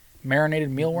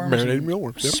 Marinated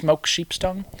mealworms. Yep. Smoked sheep's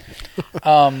tongue.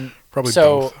 Probably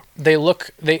so both. they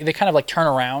look. They kind of like turn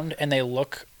around and they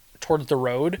look towards the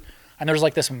road, and there's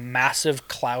like this massive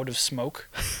cloud of smoke.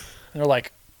 And they're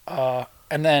like,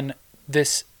 and then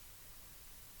this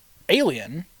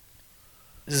alien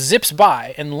zips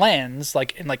by and lands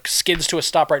and skids to a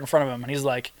stop right in front of him, and he's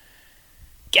like,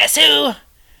 "Guess who?" And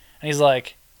he's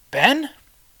like, "Ben?"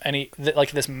 And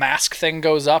this mask thing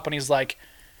goes up, and he's like,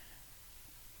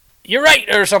 "You're right,"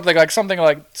 or something like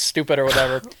stupid or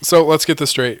whatever. So let's get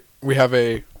this straight. We have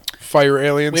a fire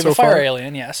alien. We have a fire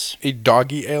alien, yes. A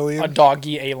doggy alien. A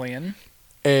doggy alien.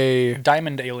 A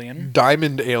diamond alien.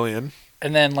 Diamond alien.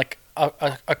 And then like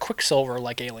a Quicksilver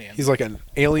like alien. He's like an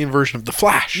alien version of the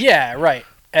Flash. Yeah, right.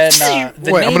 And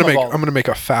wait, I'm gonna make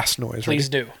a fast noise. Please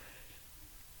do.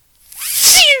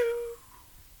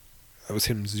 That was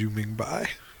him zooming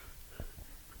by.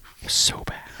 So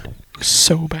bad.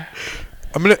 So bad.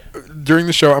 During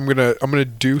the show I'm gonna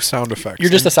do sound effects. You're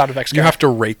just a sound effects guy. You have to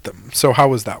rate them. So how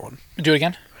was that one? Do it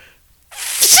again.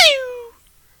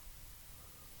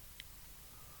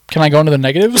 Can I go into the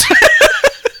negatives?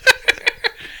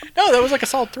 No, that was like a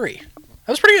solid 3. That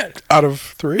was pretty good. Out of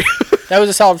 3? That was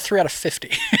a solid 3 out of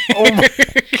 50. Oh my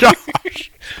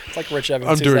gosh. It's like Rich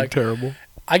Evans. I'm doing terrible.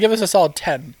 I give this a solid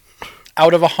 10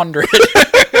 out of 100.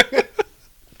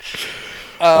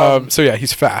 So yeah,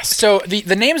 he's fast. So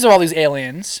the names of all these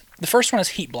aliens, the first one is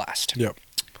Heat Blast. Yep.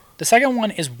 The second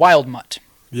one is Wild Mutt.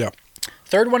 Yep.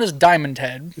 Third one is Diamond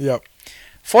Head. Yep.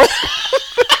 Fourth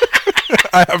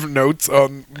I have notes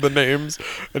on the names,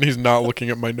 and he's not looking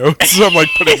at my notes. So I'm like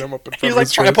putting them up in front He's of like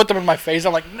his trying face. to put them in my face.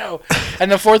 I'm like, no. And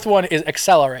the fourth one is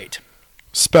Accelerate.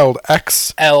 Spelled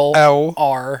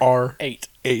XLR8.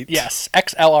 8. Yes,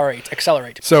 XLR8.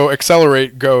 Accelerate. So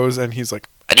Accelerate goes, and he's like,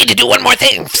 I need to do one more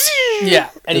thing. Yeah,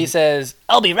 and he says,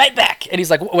 "I'll be right back." And he's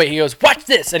like, "Wait." He goes, "Watch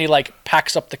this," and he like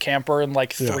packs up the camper in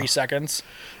like 3 seconds.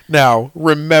 Now,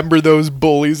 remember those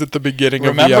bullies at the beginning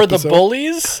of the episode? Remember the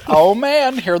bullies? Oh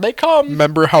man, here they come.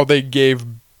 Remember how they gave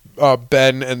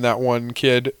Ben and that one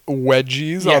kid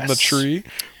wedgies on the tree?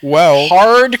 Well,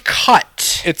 hard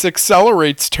cut. it's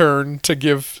Accelerate's turn to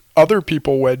give other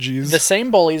people wedgies. The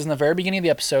same bullies in the very beginning of the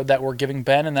episode that were giving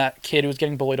Ben and that kid who was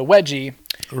getting bullied a wedgie,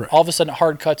 Right. all of a sudden it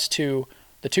hard cuts to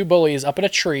the two bullies up in a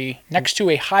tree next to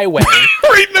a highway.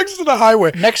 Right next to the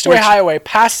highway. Next to a highway,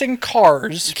 passing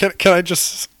cars. Can I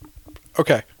just...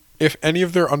 Okay. If any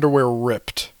of their underwear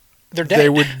ripped, They're dead. They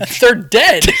would- They're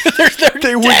dead. they're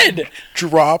they dead. would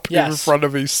drop in Yes. front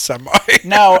of a semi.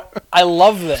 Now, I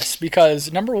love this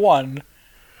because, number one,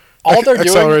 all they're doing...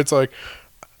 Accelerate's like,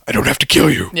 I don't have to kill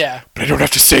you, Yeah. but I don't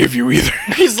have to save you either.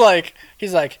 He's like,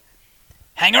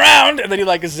 hang around, and then he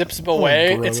like zips him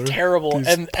away. brother. It's terrible. These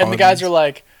And the guys are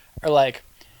like,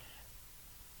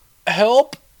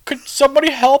 help! Could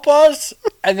somebody help us?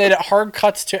 And then it hard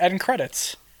cuts to end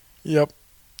credits. Yep.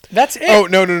 That's it. Oh,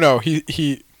 no.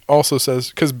 He also says,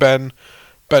 because Ben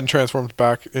transforms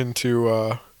back into,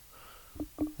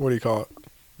 what do you call it?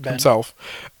 Ben. Himself.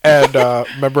 And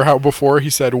remember how before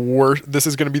he said, this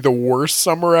is going to be the worst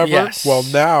summer ever? Yes. Well,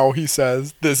 now he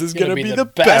says, this is It's going to be the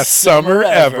best summer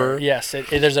ever. Yes,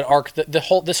 there's an arc.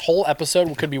 This whole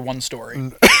episode could be one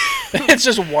story. It's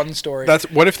just one story.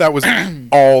 What if that was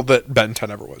all that Ben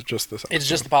 10 ever was? Just this episode? It's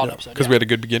just the pilot episode. Because we had a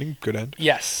good beginning, good end.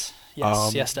 Yes,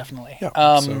 definitely.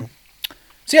 Yeah, So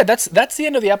yeah, that's the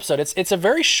end of the episode. It's a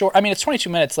very short. I mean, it's 22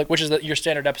 minutes, like which is your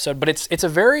standard episode, but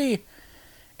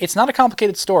it's not a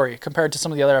complicated story compared to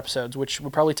some of the other episodes, which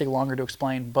would probably take longer to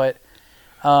explain. But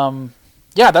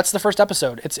yeah, that's the first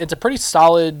episode. It's a pretty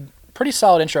solid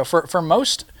intro for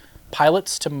most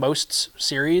pilots to most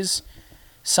series.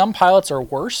 Some pilots are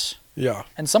worse, Yeah.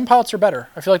 and some pilots are better.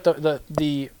 I feel like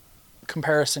the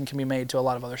comparison can be made to a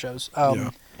lot of other shows. Yeah.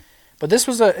 But this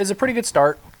is a pretty good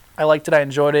start. I liked it. I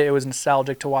enjoyed it. It was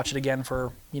nostalgic to watch it again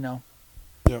for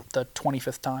the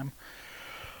 25th time.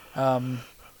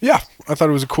 Yeah, I thought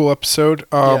it was a cool episode.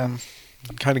 Yeah.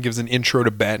 Kind of gives an intro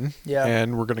to Ben. Yeah.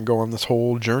 And we're going to go on this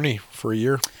whole journey for a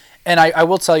year. And I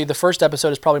will tell you, the first episode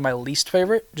is probably my least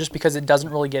favorite, just because it doesn't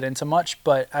really get into much.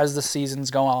 But as the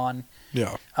seasons go on,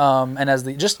 Yeah. and as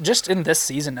just in this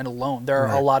season and alone, there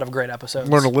are a lot of great episodes.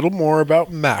 Learn a little more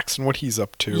about Max and what he's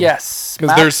up to. Yes,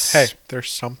 Because Max- there's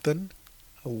something,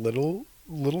 a little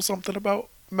something about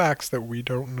Max that we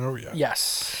don't know yet.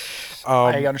 Yes,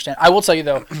 I understand. I will tell you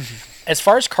though, as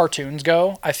far as cartoons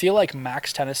go, I feel like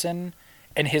Max Tennyson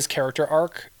and his character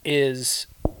arc is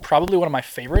probably one of my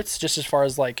favorites, just as far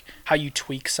as like how you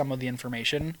tweak some of the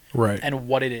information Right. and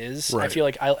what it is. I Right. feel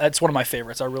like that's one of my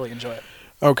favorites. I really enjoy it.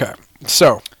 Okay.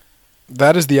 So,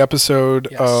 that is the episode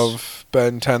Yes. of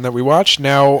Ben 10 that we watched.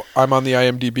 Now, I'm on the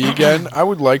IMDb again. I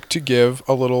would like to give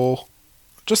a little,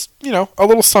 a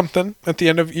little something at the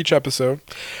end of each episode.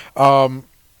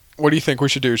 What do you think we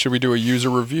should do? Should we do a user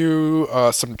review,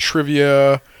 some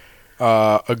trivia,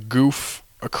 a goof,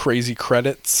 a crazy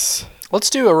credits? Let's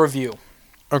do a review.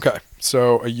 Okay,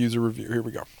 so a user review. Here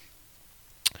we go.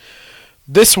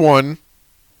 This one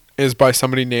is by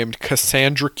somebody named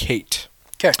Cassandra Kate.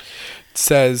 Okay. It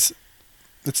says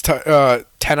it's 10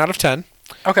 out of 10,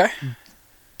 Okay.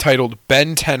 titled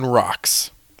Ben 10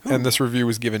 Rocks. And this review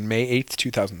was given May 8th,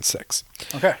 2006.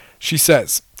 Okay. She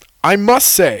says, I must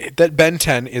say that Ben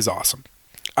 10 is awesome.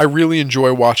 I really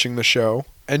enjoy watching the show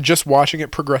and just watching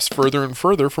it progress further and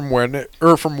further from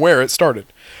where it started.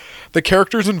 The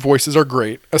characters and voices are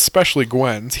great, especially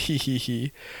Gwen's.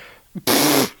 He.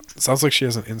 Sounds like she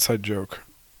has an inside joke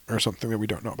or something that we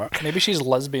don't know about. Maybe she's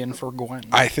lesbian for Gwen.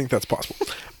 I think that's possible.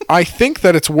 I think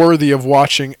that it's worthy of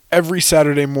watching every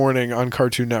Saturday morning on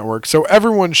Cartoon Network, so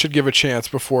everyone should give a chance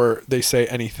before they say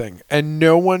anything. And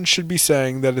no one should be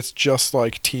saying that it's just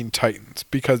like Teen Titans,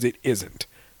 because it isn't.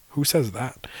 Who says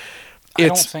that? I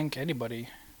don't think anybody.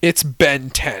 It's Ben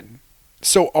 10.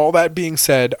 So all that being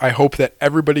said, I hope that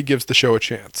everybody gives the show a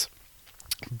chance.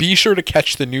 Be sure to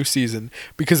catch the new season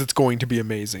because it's going to be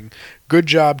amazing. Good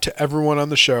job to everyone on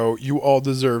the show. You all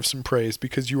deserve some praise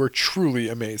because you are truly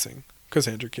amazing.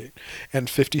 Cassandra Kate. And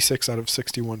 56 out of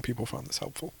 61 people found this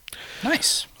helpful.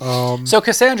 Nice. So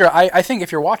Cassandra, I think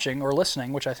if you're watching or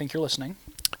listening, which I think you're listening,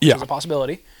 Yeah. is a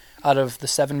possibility. Out of the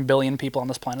 7 billion people on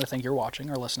this planet, I think you're watching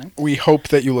or listening. We hope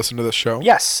that you listen to this show.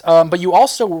 Yes, but you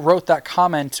also wrote that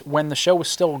comment when the show was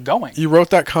still going. You wrote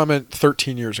that comment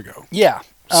 13 years ago. Yeah.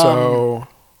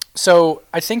 So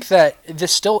I think that it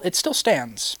still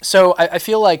stands. So I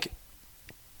feel like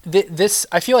this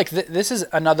is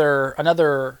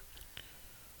another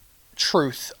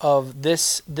truth of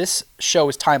this show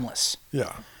is timeless.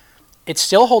 Yeah. It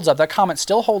still holds up. That comment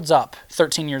still holds up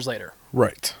 13 years later.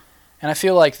 Right. And I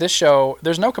feel like this show,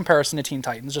 there's no comparison to Teen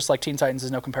Titans, just like Teen Titans is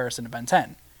no comparison to Ben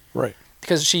 10. Right.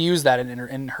 Because she used that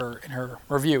in her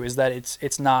review, is that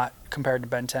it's not compared to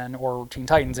Ben 10 or Teen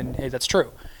Titans, and that's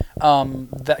true.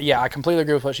 I completely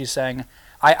agree with what she's saying.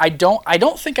 I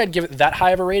don't think I'd give it that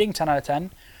high of a rating, 10 out of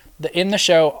 10. In the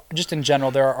show, just in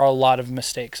general, there are a lot of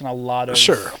mistakes and a lot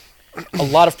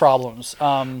of problems.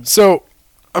 So,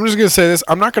 I'm just gonna say this.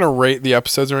 I'm not gonna rate the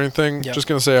episodes or anything. Yep. Just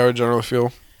gonna say I would generally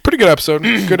feel pretty good episode,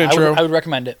 good intro, I would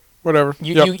recommend it. whatever.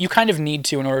 You kind of need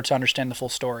to in order to understand the full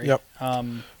story. Yep. Do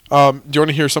you want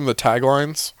to hear some of the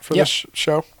taglines for Yeah. this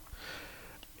show?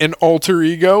 An alter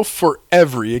ego for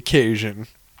every occasion.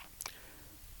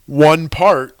 One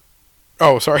part.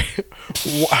 Oh, sorry.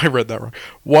 I read that wrong.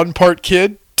 1 part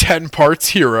kid, 10 parts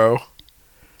hero.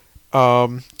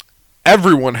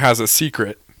 Everyone has a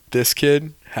secret. This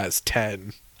kid has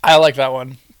 10. I like that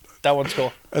one. That one's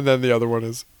cool. And then the other one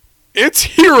is, it's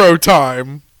hero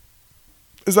time.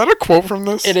 Is that a quote from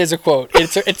this? It is a quote.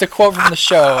 It's a quote from the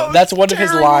show. That's one of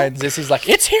his lines. He's like,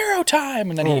 "It's hero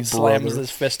time," and then he slams brother. his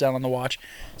fist down on the watch.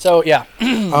 So yeah.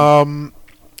 And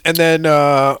then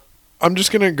I'm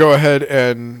just going to go ahead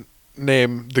and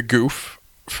name the goof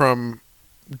from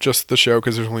just the show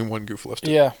because there's only one goof listed.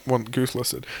 Yeah. One goof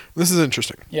listed. This is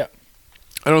interesting. Yeah.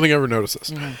 I don't think I ever noticed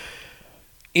this. Mm-hmm.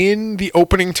 In the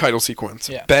opening title sequence,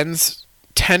 Yeah. Ben's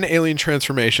 10 alien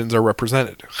transformations are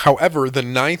represented. However, the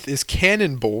 9th is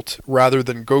Cannon Bolt rather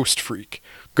than Ghost Freak.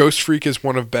 Ghost Freak is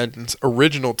one of Ben's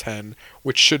original 10,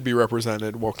 which should be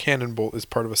represented, while Cannon Bolt is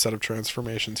part of a set of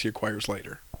transformations he acquires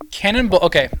later. Cannonball.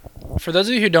 Okay, for those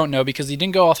of you who don't know, because you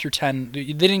didn't go all through 10, they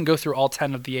didn't go through all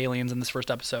 10 of the aliens in this first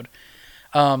episode.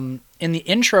 In the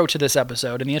intro to this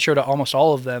episode, in the intro to almost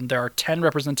all of them, there are 10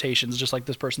 representations, just like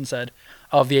this person said,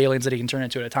 of the aliens that he can turn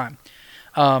into at a time.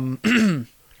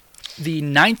 The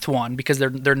 9th one, because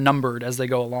they're numbered as they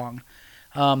go along,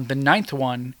 the 9th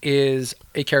one is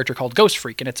a character called Ghost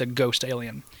Freak, and it's a ghost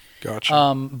alien.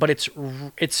 Gotcha. But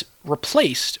it's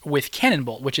replaced with Cannon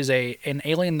Bolt, which is an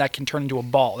alien that can turn into a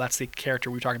ball. That's the character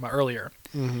we were talking about earlier.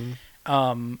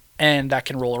 Mm-hmm. And that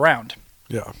can roll around.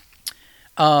 Yeah.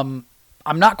 I'm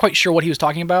not quite sure what he was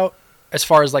talking about as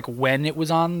far as like when it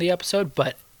was on the episode,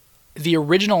 but the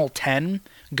original 10,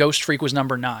 Ghost Freak was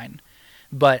number 9.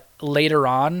 But later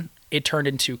on, it turned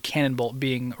into Cannon Bolt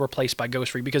being replaced by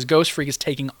Ghost Freak because Ghost Freak is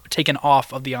taken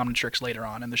off of the Omnitrix later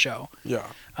on in the show. Yeah.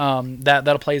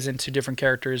 That plays into different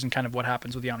characters and kind of what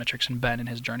happens with the Omnitrix and Ben and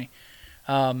his journey.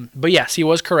 But yes, he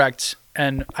was correct,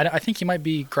 and I think he might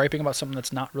be griping about something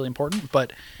that's not really important,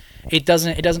 but it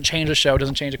doesn't change the show, it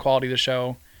doesn't change the quality of the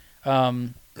show.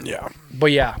 Yeah.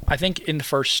 But yeah, I think in the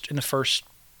first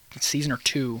season or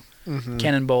 2, Mm-hmm.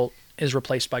 Cannon Bolt is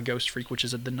replaced by Ghost Freak, which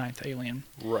is the 9th alien.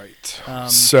 Right.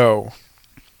 So,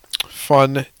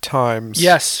 fun times.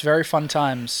 Yes, very fun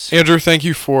times. Andrew, thank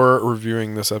you for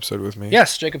reviewing this episode with me.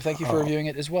 Yes, Jacob, thank you for reviewing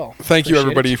it as well. Thank you, Appreciate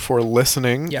everybody, it. for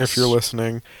listening. Yes. If you're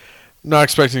listening, not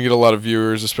expecting to get a lot of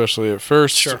viewers, especially at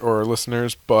first, Sure. or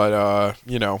listeners, but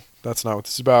that's not what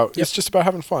this is about. Yep. It's just about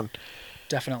having fun.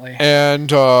 Definitely.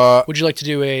 And Would you like to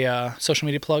do a social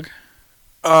media plug?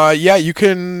 yeah, you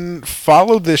can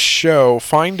follow this show.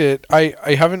 Find it.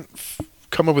 I haven't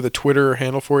come up with a Twitter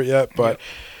handle for it yet, but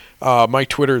my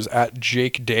Twitter is at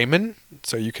Jake Damon,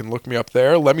 so you can look me up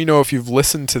there. Let me know if you've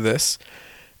listened to this.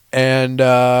 And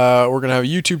we're going to have a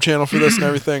YouTube channel for this and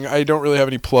everything. I don't really have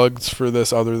any plugs for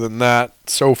this other than that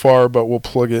so far, but we'll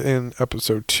plug it in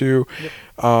episode 2.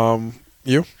 Yep.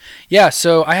 You? Yeah,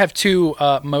 so I have 2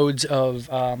 modes of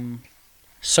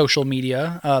social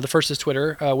media. The first is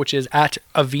Twitter, which is at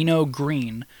Avino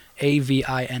Green,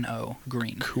 Avino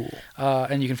Green. Cool.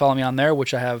 And you can follow me on there,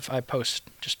 which I post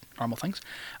just normal things.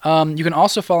 You can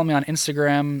also follow me on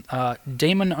Instagram,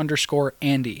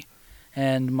 Damon_Andy.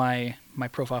 And my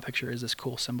profile picture is this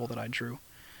cool symbol that I drew.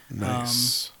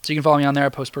 Nice. So you can follow me on there. I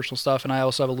post personal stuff, and I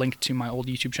also have a link to my old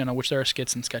YouTube channel, which there are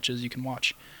skits and sketches you can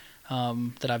watch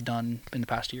that I've done in the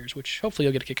past years, which hopefully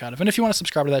you'll get a kick out of. And if you want to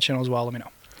subscribe to that channel as well, let me know.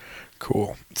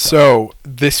 Cool. So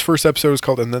this first episode is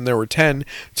called And Then There Were 10.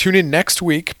 Tune in next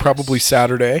week, probably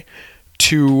Saturday,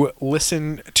 to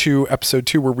listen to episode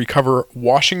 2 where we cover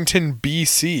Washington,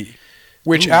 B.C.,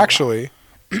 which actually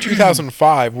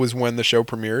 2005 was when the show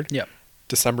premiered. Yep.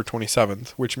 December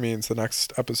 27th, which means the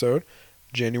next episode,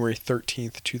 January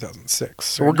 13th, 2006.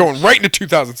 So Very we're going right into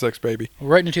 2006, baby.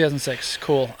 Right into 2006.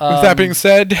 Cool. With that being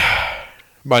said,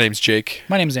 my name's Jake.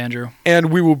 My name's Andrew.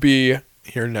 And we will be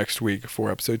here next week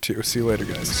for episode 2. See you later,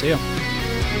 guys. See ya.